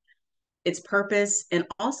formed, its purpose, and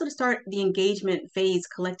also to start the engagement phase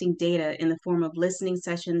collecting data in the form of listening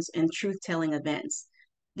sessions and truth-telling events.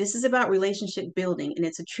 This is about relationship building, and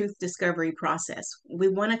it's a truth discovery process. We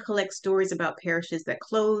want to collect stories about parishes that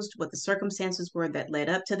closed, what the circumstances were that led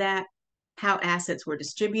up to that, how assets were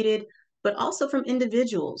distributed, but also from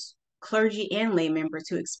individuals, clergy and lay members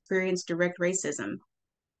who experienced direct racism.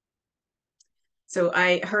 So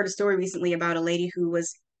I heard a story recently about a lady who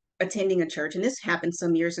was attending a church, and this happened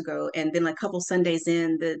some years ago. And then, like, a couple Sundays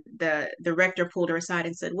in, the rector pulled her aside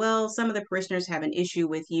and said, "Well, some of the parishioners have an issue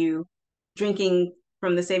with you drinking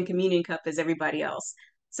from the same communion cup as everybody else."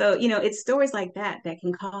 So, it's stories like that that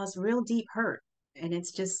can cause real deep hurt, and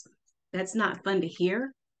it's just that's not fun to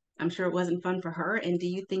hear. I'm sure it wasn't fun for her. And do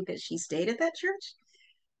you think that she stayed at that church?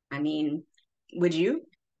 I mean, would you?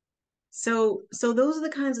 So those are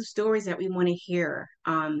the kinds of stories that we want to hear.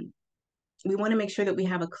 We want to make sure that we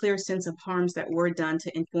have a clear sense of harms that were done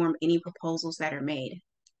to inform any proposals that are made.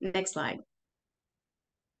 Next slide.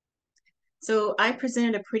 So I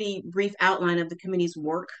presented a pretty brief outline of the committee's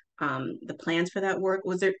work, the plans for that work.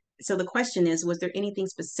 So the question is, was there anything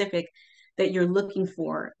specific that you're looking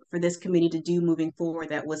for this committee to do moving forward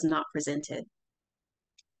that was not presented?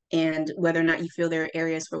 And whether or not you feel there are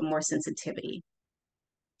areas for more sensitivity.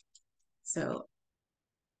 So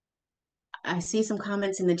I see some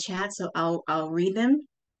comments in the chat, so I'll read them.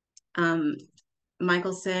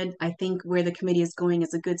 Michael said, "I think where the committee is going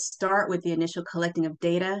is a good start with the initial collecting of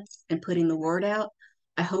data and putting the word out.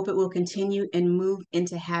 I hope it will continue and move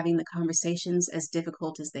into having the conversations, as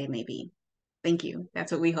difficult as they may be." Thank you.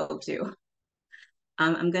 That's what we hope to.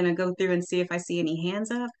 I'm going to go through and see if I see any hands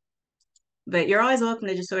up, but you're always welcome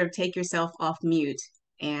to just sort of take yourself off mute.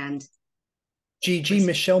 And Gigi,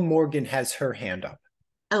 Michelle Morgan has her hand up.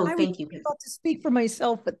 Oh, thank you. I was about to speak for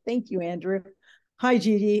myself, but thank you, Andrew. Hi,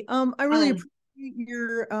 Gigi. I really appreciate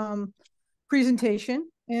your presentation,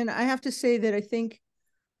 and I have to say that I think,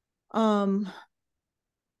 how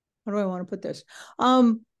do I want to put this?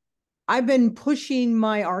 I've been pushing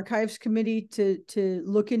my archives committee to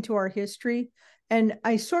look into our history, and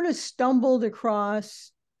I sort of stumbled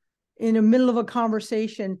across, in the middle of a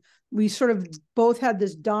conversation, we sort of both had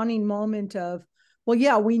this dawning moment of, well,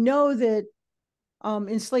 yeah, we know that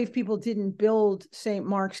enslaved people didn't build St.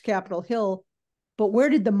 Mark's, Capitol Hill, but where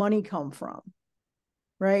did the money come from?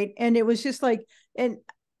 Right. And it was just like, and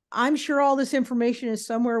I'm sure all this information is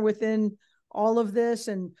somewhere within all of this.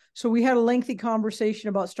 And so we had a lengthy conversation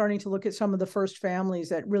about starting to look at some of the first families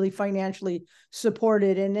that really financially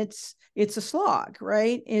supported. And it's a slog,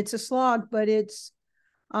 right? It's a slog, but it's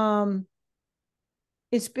been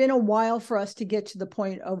a while for us to get to the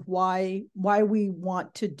point of why we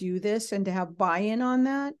want to do this and to have buy-in on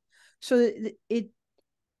that. So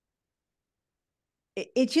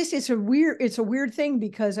it's a weird thing,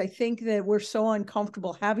 because I think that we're so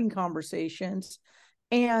uncomfortable having conversations.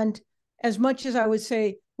 And as much as I would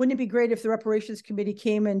say, wouldn't it be great if the reparations committee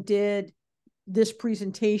came and did this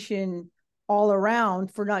presentation all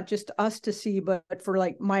around for not just us to see, but for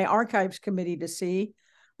like my archives committee to see.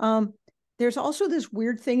 There's also this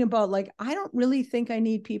weird thing about, like, I don't really think I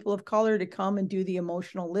need people of color to come and do the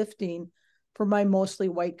emotional lifting for my mostly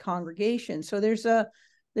white congregation. So there's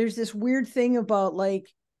this weird thing about, like,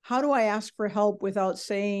 how do I ask for help without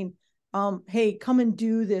saying, hey, come and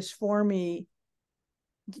do this for me?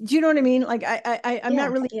 Do you know what I mean? Like, I'm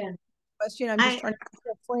not really question. I'm just trying to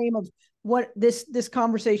get a frame of what this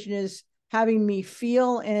conversation is having me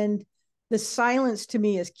feel. And the silence to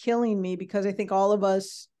me is killing me, because I think all of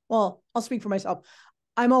us, well, I'll speak for myself.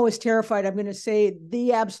 I'm always terrified I'm going to say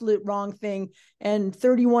the absolute wrong thing, and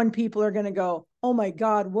 31 people are going to go, "Oh my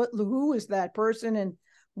God, who is that person?" And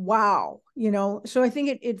wow, so I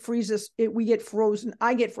think it freezes it. We get frozen.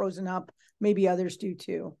 I get frozen up. Maybe others do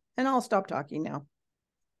too. And I'll stop talking now.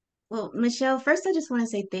 Well, Michelle, first, I just want to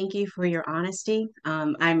say thank you for your honesty.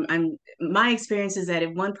 My experience is that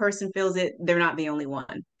if one person feels it, they're not the only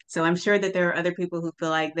one. So I'm sure that there are other people who feel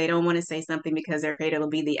like they don't want to say something because they're afraid it'll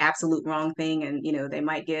be the absolute wrong thing, and they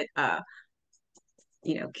might get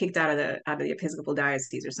kicked out of the Episcopal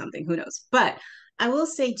diocese or something. Who knows? But I will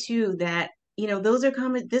say too that those are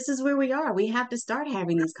common. This is where we are. We have to start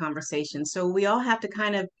having these conversations. So we all have to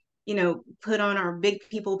kind of put on our big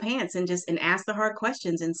people pants and ask the hard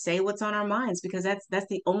questions and say what's on our minds, because that's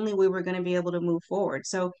the only way we're going to be able to move forward.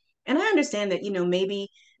 So, and I understand that, maybe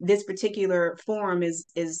this particular forum is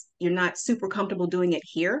you're not super comfortable doing it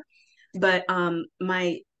here, but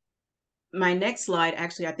my my next slide,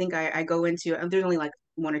 actually, I think I go into, there's only like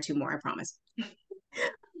one or two more, I promise.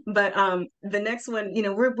 But the next one, you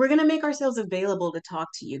know, we're going to make ourselves available to talk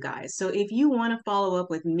to you guys. So if you want to follow up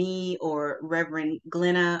with me or Reverend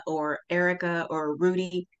Glenna or Erica or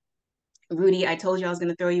Rudy, I told you I was going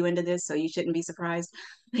to throw you into this, so you shouldn't be surprised.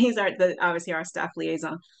 These are obviously our staff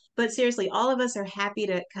liaison. But seriously, all of us are happy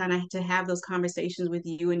to kind of to have those conversations with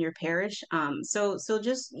you and your parish. So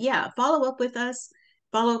just, yeah, follow up with us,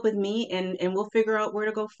 follow up with me, and we'll figure out where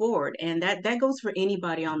to go forward. And that goes for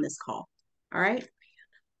anybody on this call. All right.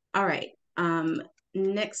 All right.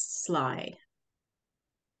 Next slide.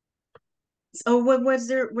 So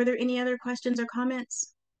were there any other questions or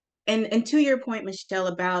comments? And to your point, Michelle,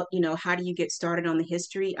 about, you know, how do you get started on the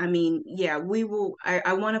history? I mean, yeah,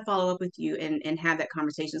 I want to follow up with you and have that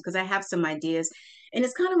conversation, because I have some ideas. And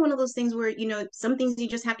it's kind of one of those things where, you know, some things you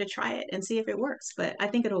just have to try it and see if it works, but I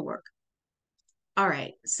think it'll work. All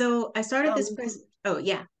right. So I started this oh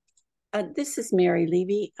yeah. This is Mary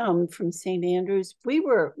Levy from St. Andrews. We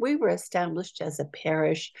were established as a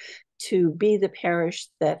parish to be the parish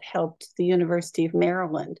that helped the University of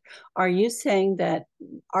Maryland. Are you saying that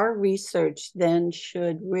our research then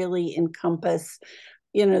should really encompass,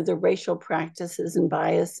 you know, the racial practices and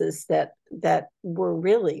biases that were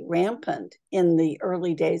really rampant in the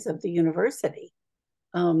early days of the university?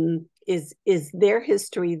 Is their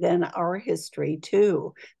history then our history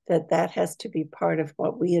too, that has to be part of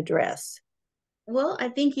what we address? Well, I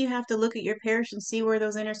think you have to look at your parish and see where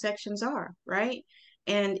those intersections are, right?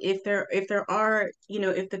 And if there are, you know,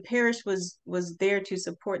 if the parish was there to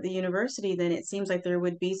support the university, then it seems like there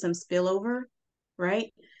would be some spillover,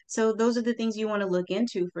 right? So those are the things you want to look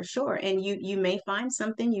into for sure. And you may find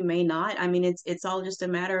something, you may not. I mean, it's all just a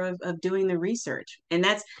matter of doing the research. And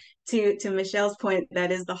that's to Michelle's point,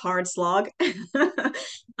 that is the hard slog.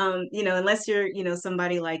 You know, unless you're, you know,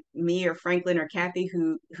 somebody like me or Franklin or Kathy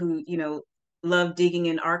who, you know, love digging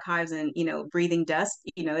in archives and, you know, breathing dust,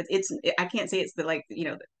 you know, I can't say it's the, like, you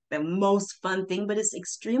know, the most fun thing, but it's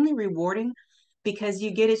extremely rewarding, because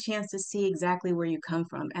you get a chance to see exactly where you come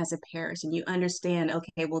from as a parish, and you understand,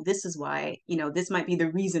 okay, well, this is why, you know, this might be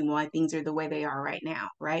the reason why things are the way they are right now,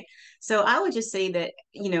 right? So I would just say that,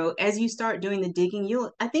 you know, as you start doing the digging,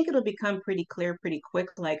 I think it'll become pretty clear pretty quick,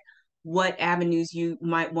 like what avenues you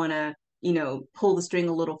might want to, you know, pull the string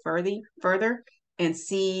a little further and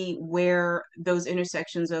see where those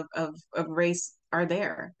intersections of race are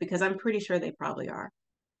there, because I'm pretty sure they probably are.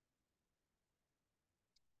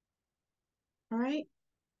 All right.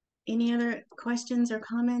 Any other questions or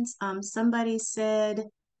comments? Somebody said,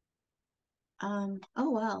 oh,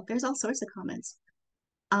 wow, there's all sorts of comments.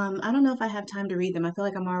 I don't know if I have time to read them. I feel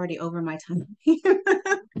like I'm already over my time.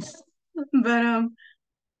 But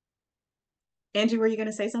Andrew, were you going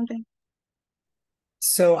to say something?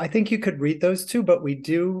 So I think you could read those too, but we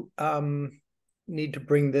do need to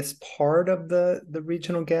bring this part of the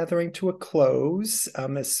regional gathering to a close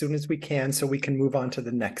as soon as we can, so we can move on to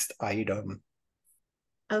the next item.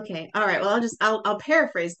 Okay. All right. Well, I'll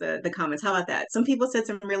paraphrase the comments. How about that? Some people said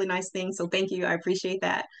some really nice things, so thank you. I appreciate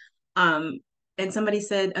that. And somebody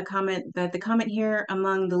said a comment that the comment here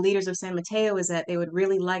among the leaders of San Mateo is that they would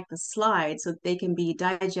really like the slides so they can be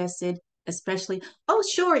digested, especially. Oh,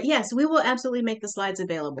 sure. Yes, we will absolutely make the slides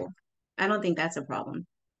available. I don't think that's a problem.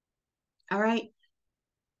 All right.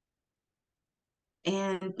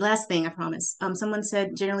 And last thing, I promise. Someone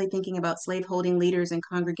said, generally thinking about slaveholding leaders and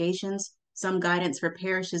congregations, some guidance for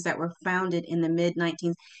parishes that were founded in the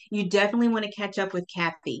mid-19th. You definitely want to catch up with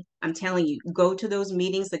Kathy. I'm telling you, go to those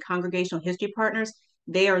meetings, the Congregational History Partners.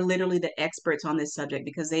 They are literally the experts on this subject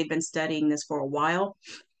because they've been studying this for a while.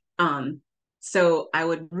 So I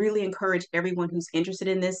would really encourage everyone who's interested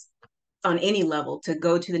in this on any level to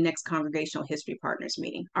go to the next Congregational History Partners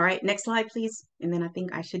meeting. All right, next slide, please. And then I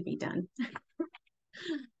think I should be done.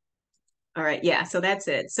 All right, yeah, so that's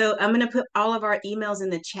it. So I'm going to put all of our emails in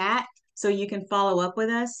the chat so you can follow up with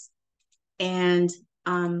us. And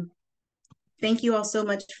thank you all so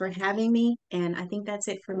much for having me. And I think that's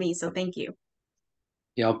it for me. So thank you.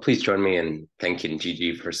 Yeah, please join me in thanking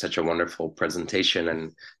Gigi for such a wonderful presentation,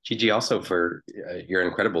 and Gigi also for your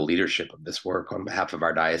incredible leadership of this work on behalf of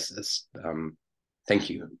our diocese. Thank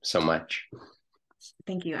you so much.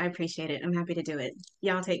 Thank you. I appreciate it. I'm happy to do it.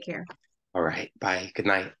 Y'all take care. All right. Bye. Good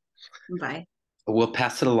night. Bye. We'll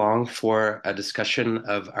pass it along for a discussion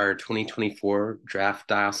of our 2024 draft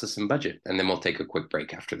diocesan budget, and then we'll take a quick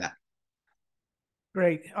break after that.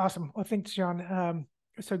 Great. Awesome. Well, thanks, John.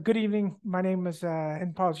 So good evening. My name is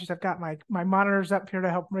and apologies. I've got my monitors up here to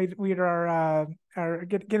help read our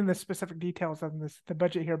get into the specific details of the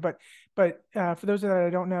budget here. But for those that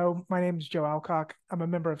I don't know, my name is Joe Alcock. I'm a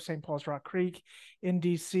member of St. Paul's Rock Creek in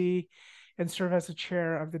DC, and serve as the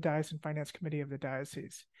chair of the Diocesan Finance Committee of the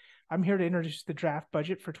diocese. I'm here to introduce the draft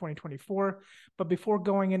budget for 2024. But before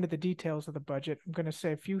going into the details of the budget, I'm going to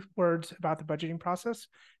say a few words about the budgeting process.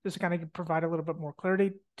 Just to kind of provide a little bit more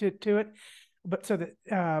clarity to it, but so that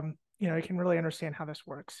you can really understand how this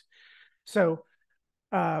works. So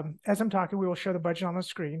as I'm talking, we will show the budget on the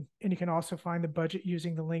screen, and you can also find the budget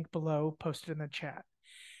using the link below posted in the chat.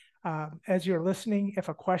 As you're listening, if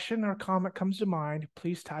a question or comment comes to mind,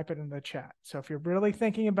 please type it in the chat. So if you're really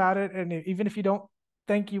thinking about it, and even if you don't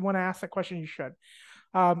think you want to ask that question, you should.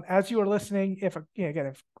 As you are listening, if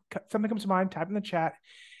something comes to mind, type in the chat,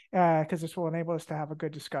 because this will enable us to have a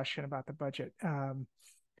good discussion about the budget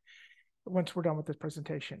once we're done with this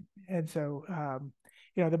presentation. And so,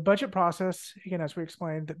 the budget process, again, as we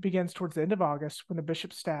explained, that begins towards the end of August when the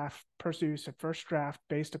bishop's staff produce a first draft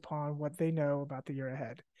based upon what they know about the year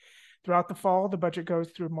ahead. Throughout the fall, the budget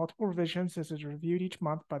goes through multiple revisions as is reviewed each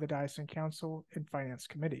month by the Diocesan Council and Finance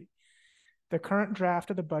Committee. The current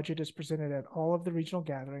draft of the budget is presented at all of the regional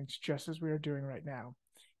gatherings, just as we are doing right now.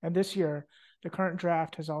 And this year, the current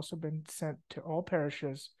draft has also been sent to all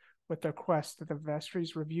parishes with the request that the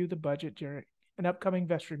vestries review the budget during an upcoming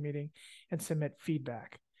vestry meeting and submit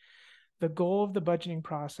feedback. The goal of the budgeting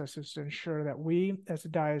process is to ensure that we, as a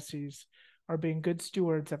diocese, are being good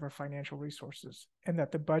stewards of our financial resources, and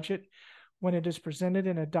that the budget, when it is presented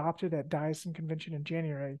and adopted at Diocesan Convention in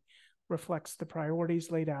January, reflects the priorities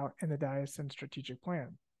laid out in the Diocesan Strategic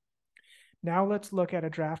Plan. Now let's look at a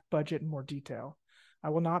draft budget in more detail. I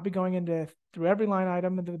will not be going through every line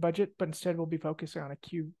item of the budget, but instead we'll be focusing on a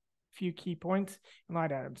few key points and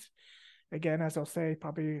line items. Again, as I'll say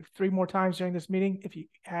probably 3 more times during this meeting, if you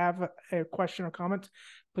have a question or comment,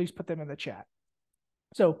 please put them in the chat.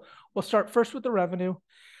 So we'll start first with the revenue.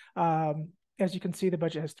 As you can see, the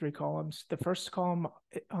budget has 3 columns. The first column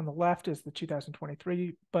on the left is the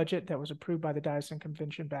 2023 budget that was approved by the Diocesan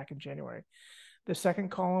Convention back in January. The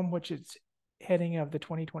second column, which is heading of the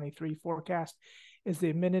 2023 forecast, is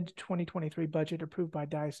the amended 2023 budget approved by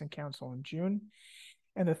Diocesan Council in June.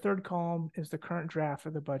 And the third column is the current draft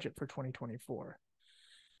of the budget for 2024.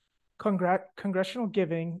 Congressional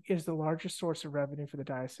giving is the largest source of revenue for the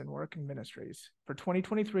diocesan work and ministries. For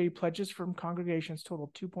 2023, pledges from congregations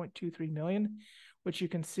totaled $2.23 million, which you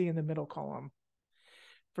can see in the middle column.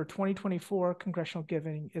 For 2024, congressional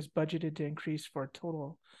giving is budgeted to increase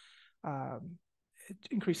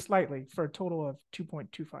slightly for a total of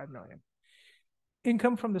 $2.25 million.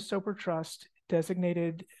 Income from the Soper Trust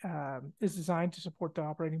designated is designed to support the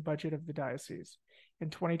operating budget of the diocese. In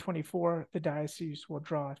 2024, the diocese will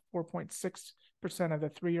draw 4.6% of the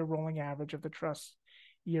 3-year rolling average of the trust's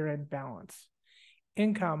year-end balance.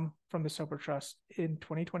 Income from the Soper Trust in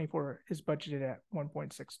 2024 is budgeted at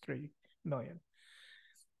 $1.63 million.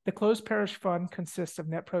 The closed parish fund consists of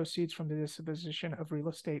net proceeds from the disposition of real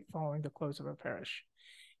estate following the close of a parish.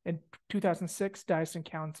 In 2006, Diocesan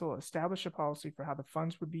Council established a policy for how the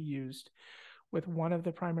funds would be used, with one of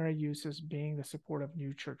the primary uses being the support of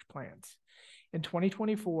new church plants. In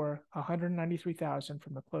 2024, $193,000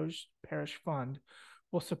 from the closed parish fund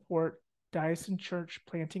will support diocesan church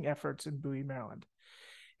planting efforts in Bowie, Maryland,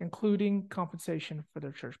 including compensation for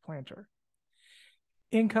their church planter.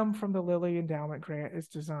 Income from the Lilly Endowment Grant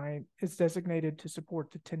is designated to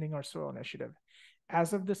support the Tending Our Soil initiative.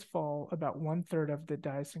 As of this fall, about 1/3 of the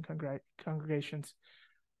diocesan congregations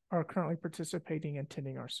are currently participating in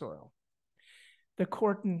Tending Our Soil. The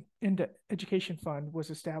Court and Education Fund was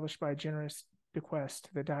established by a generous bequest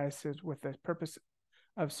to the diocese with the purpose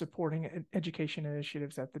of supporting education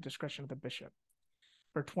initiatives at the discretion of the bishop.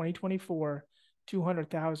 For 2024,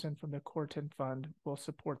 $200,000 from the Corton Fund will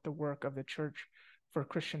support the work of the Church for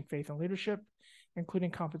Christian Faith and Leadership,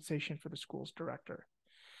 including compensation for the school's director.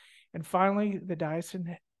 And finally, the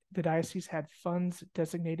diocese had funds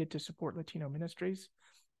designated to support Latino ministries.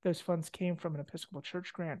 Those funds came from an Episcopal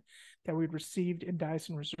Church grant that we'd received in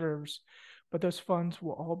diocesan reserves, but those funds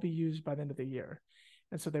will all be used by the end of the year,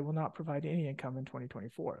 and so they will not provide any income in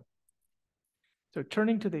 2024. So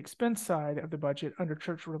turning to the expense side of the budget under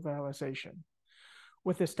church revitalization.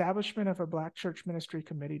 With the establishment of a Black Church Ministry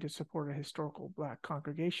Committee to support historical Black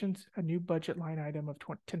congregations, a new budget line item of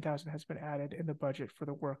 $10,000 has been added in the budget for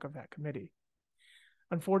the work of that committee.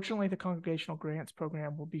 Unfortunately, the Congregational Grants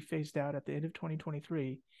Program will be phased out at the end of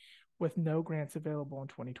 2023, with no grants available in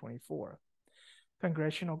 2024.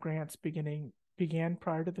 Congregational grants begin began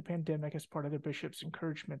prior to the pandemic as part of the bishop's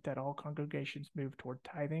encouragement that all congregations move toward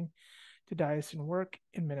tithing to diocesan work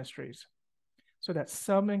and ministries, so that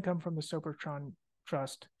some income from the Sopratron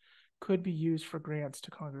Trust could be used for grants to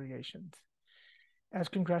congregations. As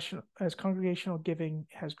congregational giving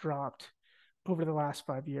has dropped over the last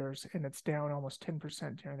 5 years, and it's down almost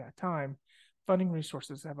 10% during that time, funding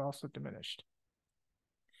resources have also diminished.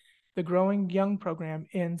 The Growing Young program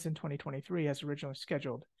ends in 2023 as originally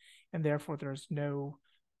scheduled, and therefore there's no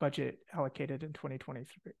budget allocated in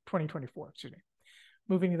 2024. Excuse me.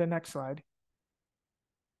 Moving to the next slide.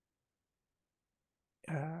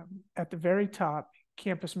 At the very top,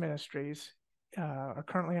 campus ministries are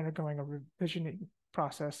currently undergoing a revisioning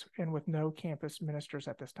process and with no campus ministers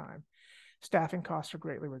at this time. Staffing costs are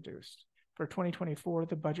greatly reduced. For 2024,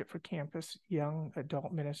 the budget for campus young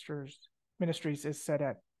adult ministries is set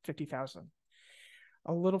at $50,000.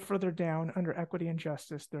 A little further down under equity and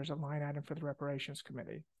justice, there's a line item for the reparations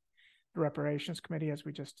committee. The reparations committee, as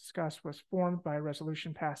we just discussed, was formed by a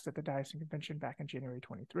resolution passed at the Diocesan Convention back in January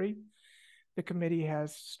 23. The committee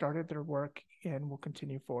has started their work and will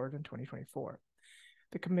continue forward in 2024.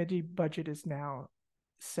 The committee budget is now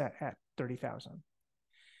set at $30,000.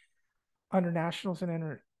 Under nationals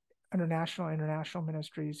and international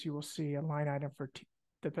ministries, you will see a line item for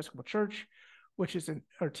the Episcopal Church, which is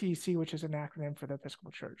or TEC, which is an acronym for the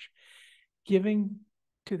Episcopal Church. Giving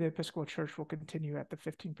to the Episcopal Church will continue at the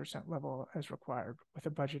 15% level as required, with a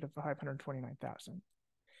budget of $529,000.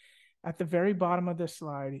 At the very bottom of this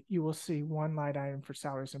slide, you will see one line item for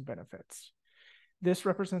salaries and benefits. This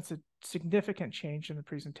represents a significant change in the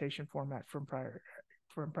presentation format from prior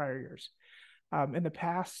years. In the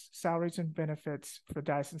past, salaries and benefits for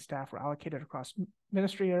diocesan staff were allocated across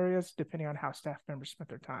ministry areas, depending on how staff members spent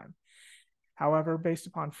their time. However, based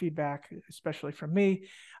upon feedback, especially from me,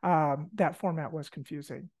 that format was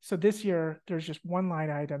confusing. So this year, there's just one line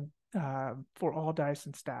item for all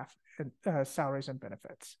diocesan staff and salaries and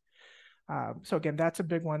benefits. So again, that's a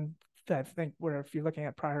big one that I think where if you're looking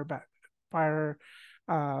at prior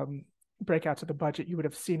breakouts of the budget, you would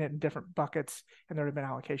have seen it in different buckets and there would have been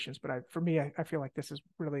allocations. But for me, I feel like this is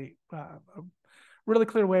really a really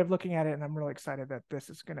clear way of looking at it. And I'm really excited that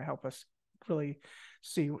this is going to help us really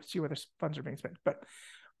see where the funds are being spent. But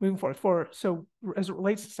moving forward, so as it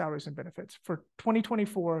relates to salaries and benefits, for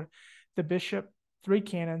 2024, the bishop, 3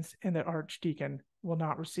 canons, and the archdeacon will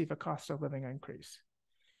not receive a cost of living increase.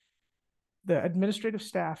 The administrative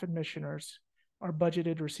staff and missioners are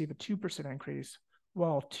budgeted to receive a 2% increase,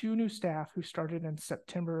 while 2 new staff who started in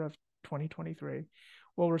September of 2023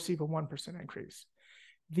 will receive a 1% increase.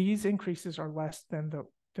 These increases are less than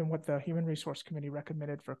what the Human Resource Committee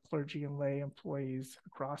recommended for clergy and lay employees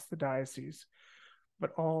across the diocese,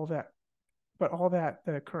 but all that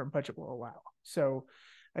the current budget will allow. So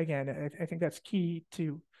again, I think that's key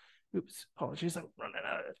to, apologies, I'm running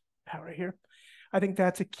out of power here. I think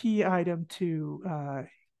that's a key item to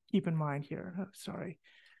keep in mind here. Sorry.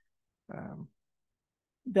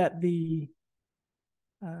 That the,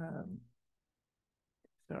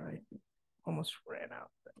 sorry, almost ran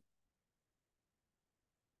out.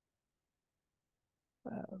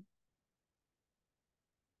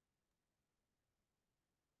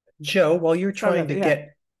 Joe, while you're trying to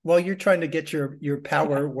get your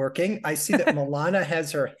power working, I see that Milana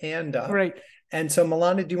has her hand up. Right. And so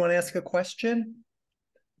Milana, do you want to ask a question?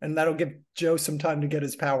 And that'll give Joe some time to get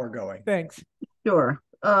his power going. Thanks. Sure.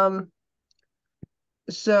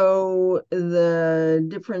 So the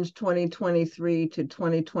difference 2023 to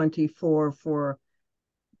 2024 for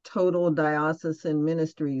total diocesan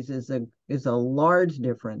ministries is a large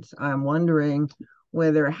difference. I'm wondering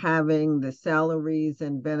whether having the salaries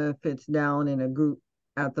and benefits down in a group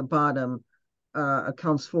at the bottom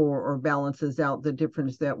accounts for or balances out the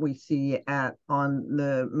difference that we see on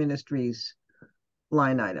the ministries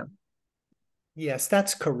line item. Yes,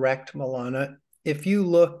 that's correct, Milana. If you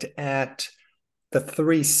looked at the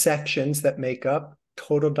 3 sections that make up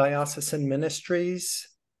total diocesan ministries,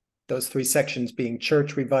 those 3 sections being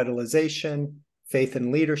church revitalization, faith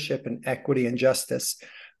and leadership, and equity and justice,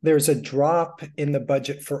 there's a drop in the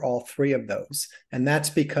budget for all 3 of those. And that's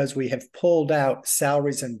because we have pulled out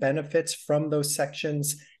salaries and benefits from those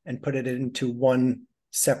sections and put it into one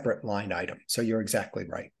separate line item. So you're exactly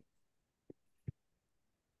right.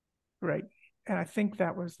 Right. And I think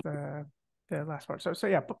that was the last part. So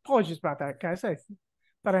yeah, apologies about that, guys. I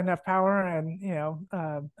thought I had enough power, and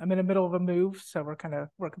I'm in the middle of a move, so we're kind of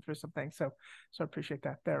working through some things. So I appreciate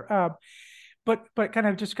that there. But kind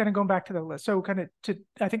of going back to the list. So I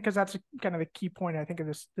think because that's kind of a key point I think of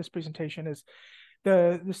this presentation is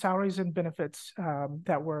the salaries and benefits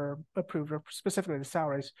that were approved, or specifically the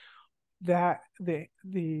salaries, that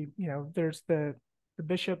there's the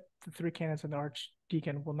bishop, the 3 canons, and the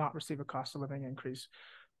archdeacon will not receive a cost of living increase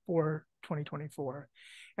for 2024.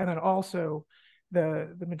 And then also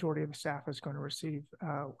the majority of the staff is going to receive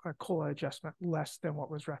a COLA adjustment less than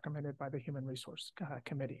what was recommended by the Human Resource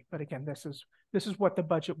Committee. But again, this is what the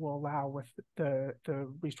budget will allow with the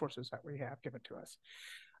resources that we have given to us.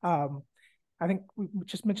 I think we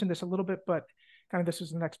just mentioned this a little bit, but kind of this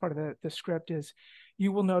is the next part of the script is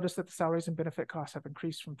you will notice that the salaries and benefit costs have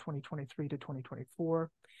increased from 2023 to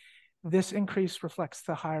 2024. This increase reflects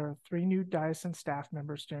the hire of 3 new diocesan staff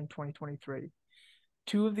members during 2023.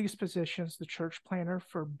 2 of these positions, the church planner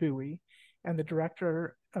for Bowie and the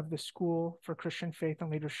director of the School for Christian Faith and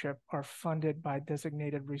Leadership, are funded by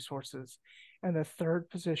designated resources. And the 3rd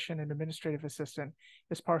position, an administrative assistant,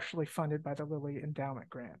 is partially funded by the Lilly Endowment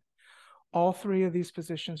Grant. All 3 of these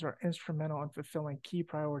positions are instrumental in fulfilling key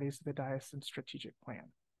priorities of the diocesan strategic plan.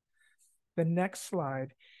 The next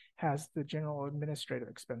slide has the general administrative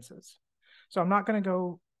expenses. So I'm not going to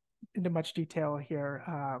go into much detail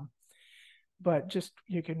here, but just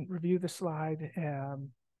you can review the slide, and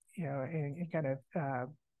kind of,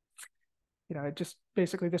 just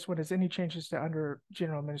basically this one is any changes to under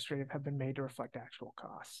general administrative have been made to reflect actual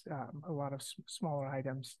costs. A lot of smaller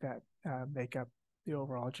items that make up the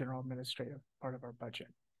overall general administrative part of our budget.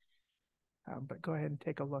 But go ahead and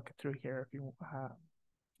take a look through here. If you,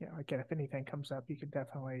 again, if anything comes up, you can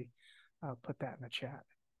definitely put that in the chat.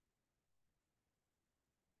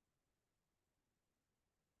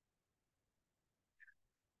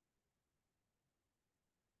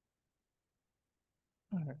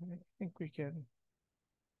 All right, I think we can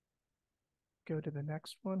go to the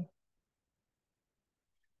next one.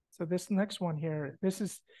 So this next one here, this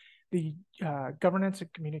is the governance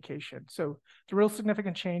and communication. So the real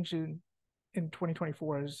significant change in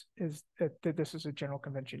 2024 is that this is a general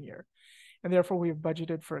convention year. And therefore we have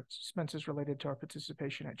budgeted for expenses related to our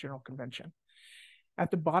participation at general convention.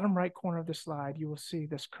 At the bottom right corner of the slide, you will see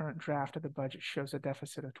this current draft of the budget shows a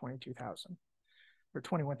deficit of 22,000. Or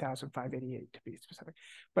 21,588 to be specific.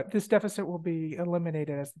 But this deficit will be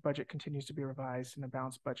eliminated as the budget continues to be revised, and a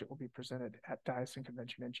balanced budget will be presented at Diocesan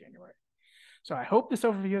Convention in January. So I hope this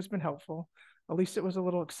overview has been helpful. At least it was a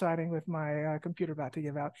little exciting with my computer about to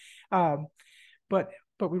give out. But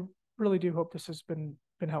we really do hope this has been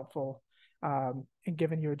helpful in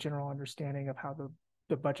giving you a general understanding of how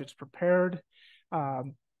the budget's prepared,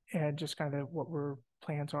 and just kind of what our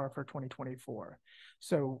plans are for 2024.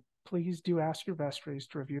 So please do ask your vestries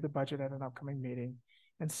to review the budget at an upcoming meeting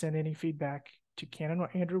and send any feedback to Canon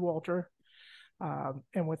Andrew Walter.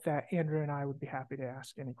 And with that, Andrew and I would be happy to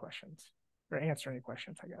ask any questions or answer any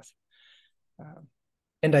questions, I guess.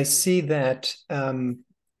 And I see that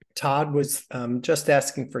Todd was just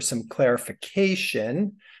asking for some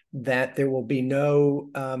clarification that there will be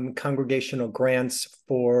no congregational grants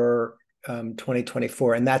for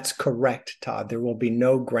 2024. And that's correct, Todd. There will be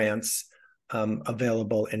no grants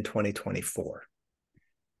available in 2024.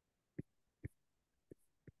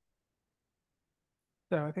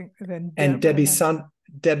 So I think then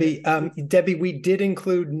Debbie, we did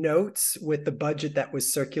include notes with the budget that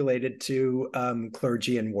was circulated to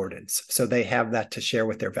clergy and wardens, so they have that to share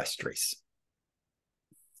with their vestries.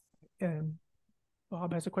 And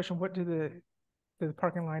Bob has a question. What do the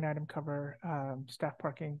parking line item cover? Staff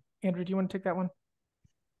parking. Andrew, do you want to take that one?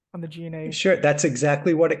 On the G&A? Sure, that's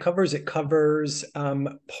exactly what it covers. It covers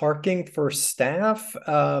parking for staff.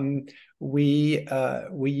 We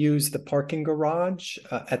use the parking garage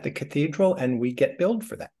at the cathedral, and we get billed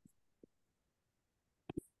for that.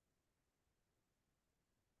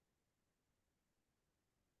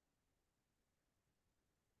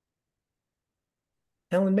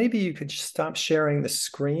 Ellen, maybe you could stop sharing the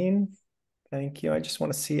screen. Thank you. I just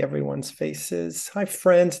want to see everyone's faces. Hi,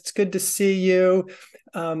 friends. It's good to see you.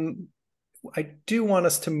 I do want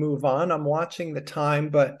us to move on. I'm watching the time,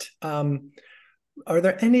 but are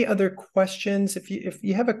there any other questions? If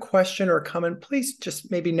you have a question or a comment, please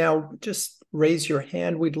just maybe now just raise your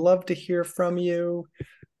hand. We'd love to hear from you.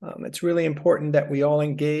 It's really important that we all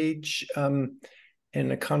engage in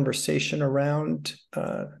a conversation around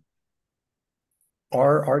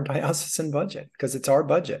our diocesan budget, because it's our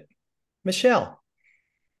budget. Michelle.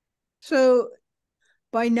 So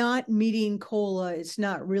by not meeting COLA, it's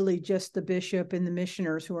not really just the bishop and the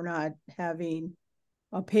missioners who are not having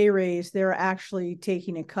a pay raise. They're actually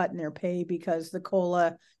taking a cut in their pay because the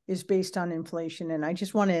COLA is based on inflation. And I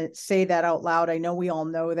just want to say that out loud. I know we all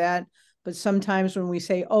know that, but sometimes when we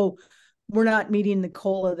say, oh, we're not meeting the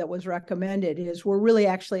COLA that was recommended, is we're really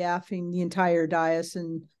actually asking the entire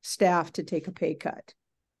diocesan staff to take a pay cut.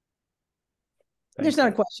 There's not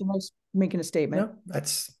a question. making a statement. No,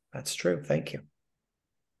 that's true. Thank you.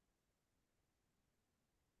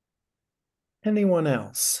 Anyone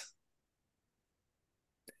else?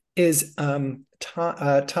 Is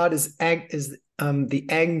Todd is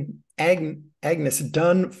the Agnes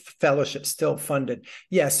Dunn Fellowship still funded?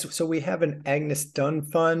 Yes, so we have an Agnes Dunn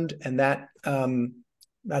fund, and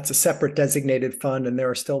that's a separate designated fund, and there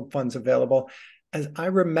are still funds available. As I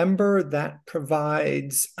remember, that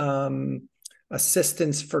provides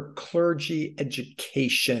assistance for clergy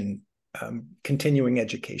education, continuing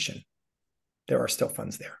education. There are still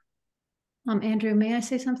funds there. Andrew, may I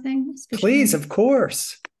say something? Please, of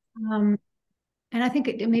course. And I think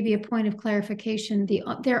it may be a point of clarification.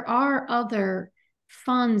 There are other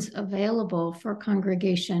funds available for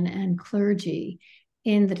congregation and clergy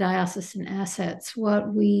in the diocesan assets.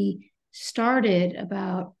 What we started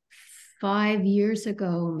about 5 years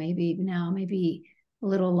ago, maybe a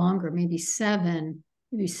little longer, maybe seven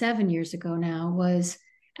years ago now, was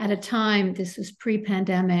at a time, this was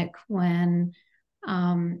pre-pandemic, when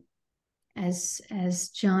as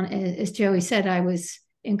Joey said, I was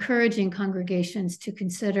encouraging congregations to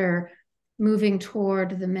consider moving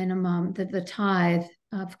toward the minimum, the tithe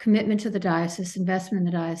of commitment to the diocese, investment in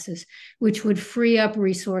the diocese, which would free up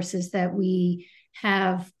resources that we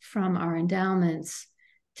have from our endowments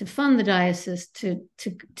to fund the diocese,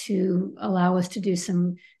 to allow us to do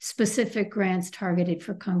some specific grants targeted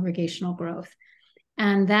for congregational growth.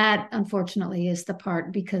 And that, unfortunately, is the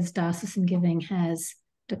part, because diocesan giving has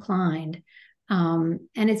declined. And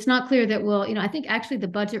it's not clear that I think actually the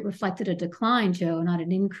budget reflected a decline, Joe, not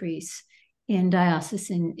an increase in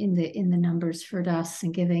diocesan, in the numbers for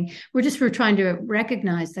diocesan giving. We're trying to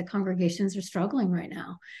recognize that congregations are struggling right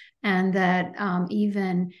now, and that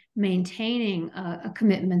even maintaining a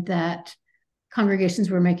commitment that congregations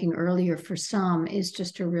were making earlier for some is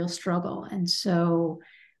just a real struggle. And so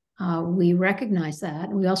we recognize that.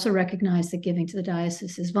 And we also recognize that giving to the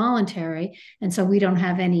diocese is voluntary. And so we don't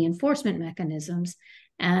have any enforcement mechanisms.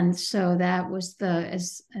 And so that was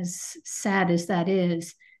as sad as that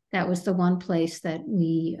is, that was the one place that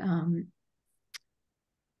we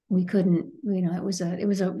couldn't, it was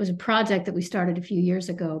a project that we started a few years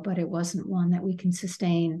ago, but it wasn't one that we can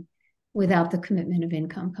sustain without the commitment of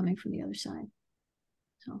income coming from the other side.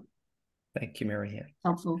 So. Thank you, Mary Ann.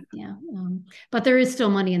 Helpful, yeah. But there is still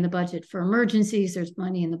money in the budget for emergencies. There's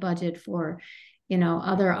money in the budget for,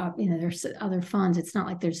 there's other funds. It's not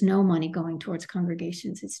like there's no money going towards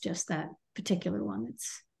congregations. It's just that particular one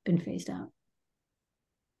that's been phased out.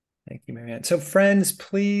 Thank you, Mary Ann. So friends,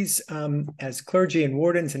 please, as clergy and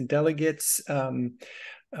wardens and delegates,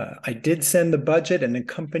 I did send the budget and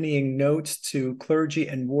accompanying notes to clergy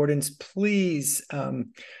and wardens. Please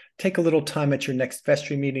take a little time at your next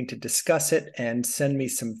vestry meeting to discuss it and send me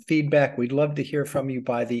some feedback. We'd love to hear from you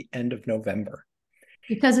by the end of November.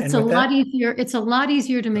 Because it's a lot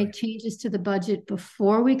easier to make changes to the budget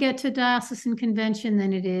before we get to diocesan convention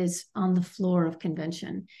than it is on the floor of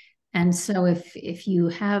convention. And so if you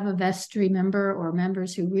have a vestry member or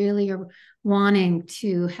members who really are wanting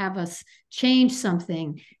to have us change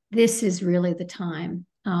something, this is really the time.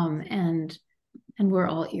 And we're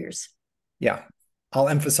all ears. Yeah. I'll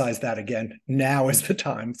emphasize that again. Now is the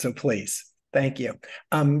time. So please, thank you.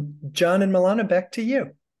 John and Milana, back to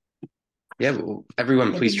you. Yeah, well,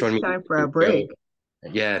 everyone, please join me. Time for our break.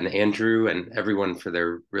 Yeah, and Andrew and everyone for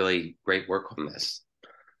their really great work on this.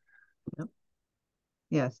 Yep.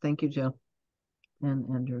 Yes, thank you, Joe and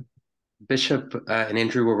Andrew. Bishop and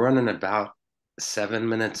Andrew, we're running about 7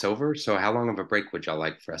 minutes over. So how long of a break would y'all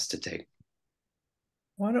like for us to take?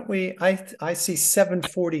 Why don't we, I see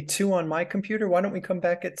 7:42 on my computer. Why don't we come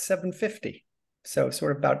back at 7:50? So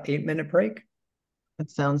sort of about 8-minute break.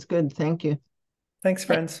 That sounds good. Thank you. Thanks,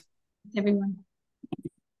 friends. Everyone.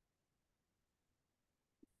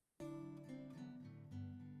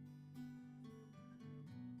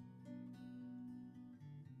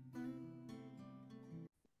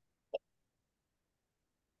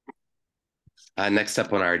 Next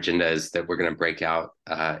up on our agenda is that we're going to break out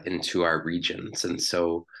into our regions. And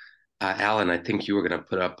so, Alan, I think you were going to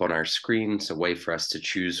put up on our screens a way for us to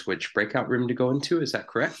choose which breakout room to go into. Is that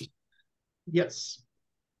correct? Yes.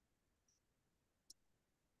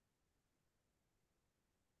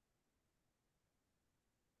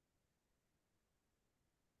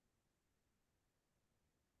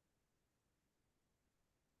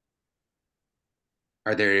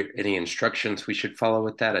 Are there any instructions we should follow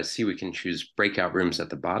with that? I see we can choose breakout rooms at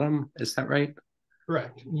the bottom. Is that right?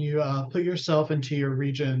 Correct. You put yourself into your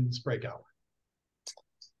region's breakout.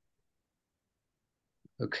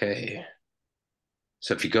 Okay.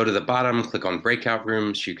 So if you go to the bottom, click on breakout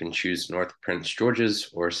rooms, you can choose North Prince George's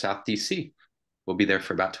or South DC. We'll be there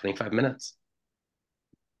for about 25 minutes.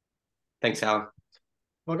 Thanks, Alan.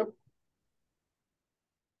 Welcome.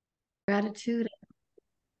 Gratitude.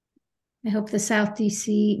 I hope the South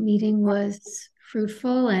DC meeting was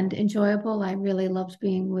fruitful and enjoyable. I really loved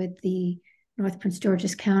being with the North Prince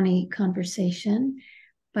George's County conversation,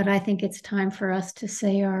 but I think it's time for us to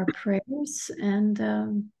say our prayers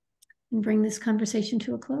and bring this conversation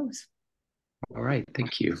to a close. All right,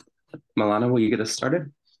 thank you. Milana, will you get us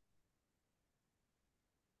started?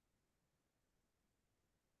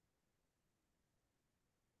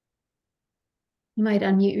 You might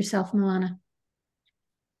unmute yourself, Milana.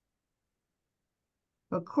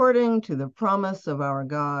 According to the promise of our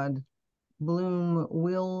God, bloom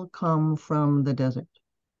will come from the desert.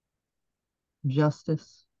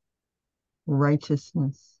 Justice,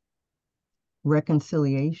 righteousness,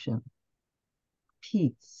 reconciliation,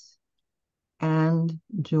 peace, and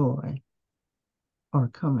joy are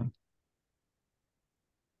coming.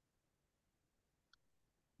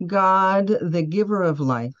 God, the giver of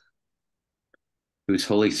life, whose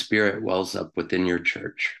Holy Spirit wells up within your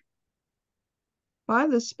church, by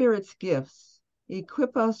the Spirit's gifts,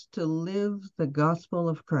 equip us to live the gospel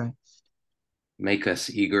of Christ. make us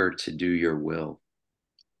eager to do your will,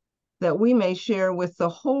 that we may share with the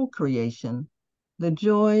whole creation the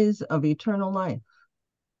joys of eternal life.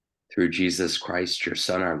 through Jesus Christ, your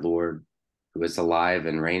Son, our Lord, who is alive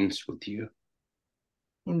and reigns with you,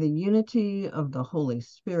 in the unity of the Holy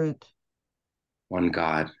Spirit, one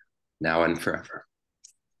God, now and forever.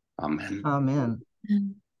 Amen. Amen.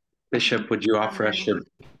 Bishop, would you offer us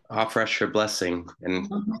your blessing? And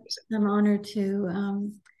I'm honored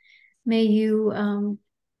to. May you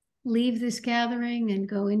leave this gathering and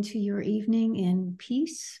go into your evening in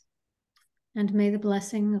peace. And may the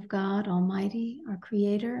blessing of God Almighty, our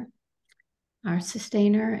Creator, our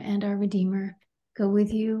Sustainer, and our Redeemer go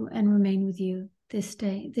with you and remain with you this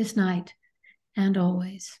day, this night, and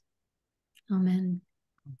always. Amen.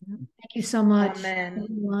 Thank you so much,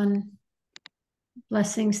 everyone.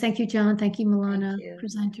 Blessings. Thank you, John. Thank you, Milana,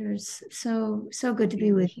 presenters. So good to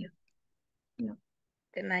be with you.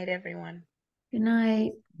 Good night, everyone. Good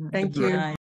night. Thank you.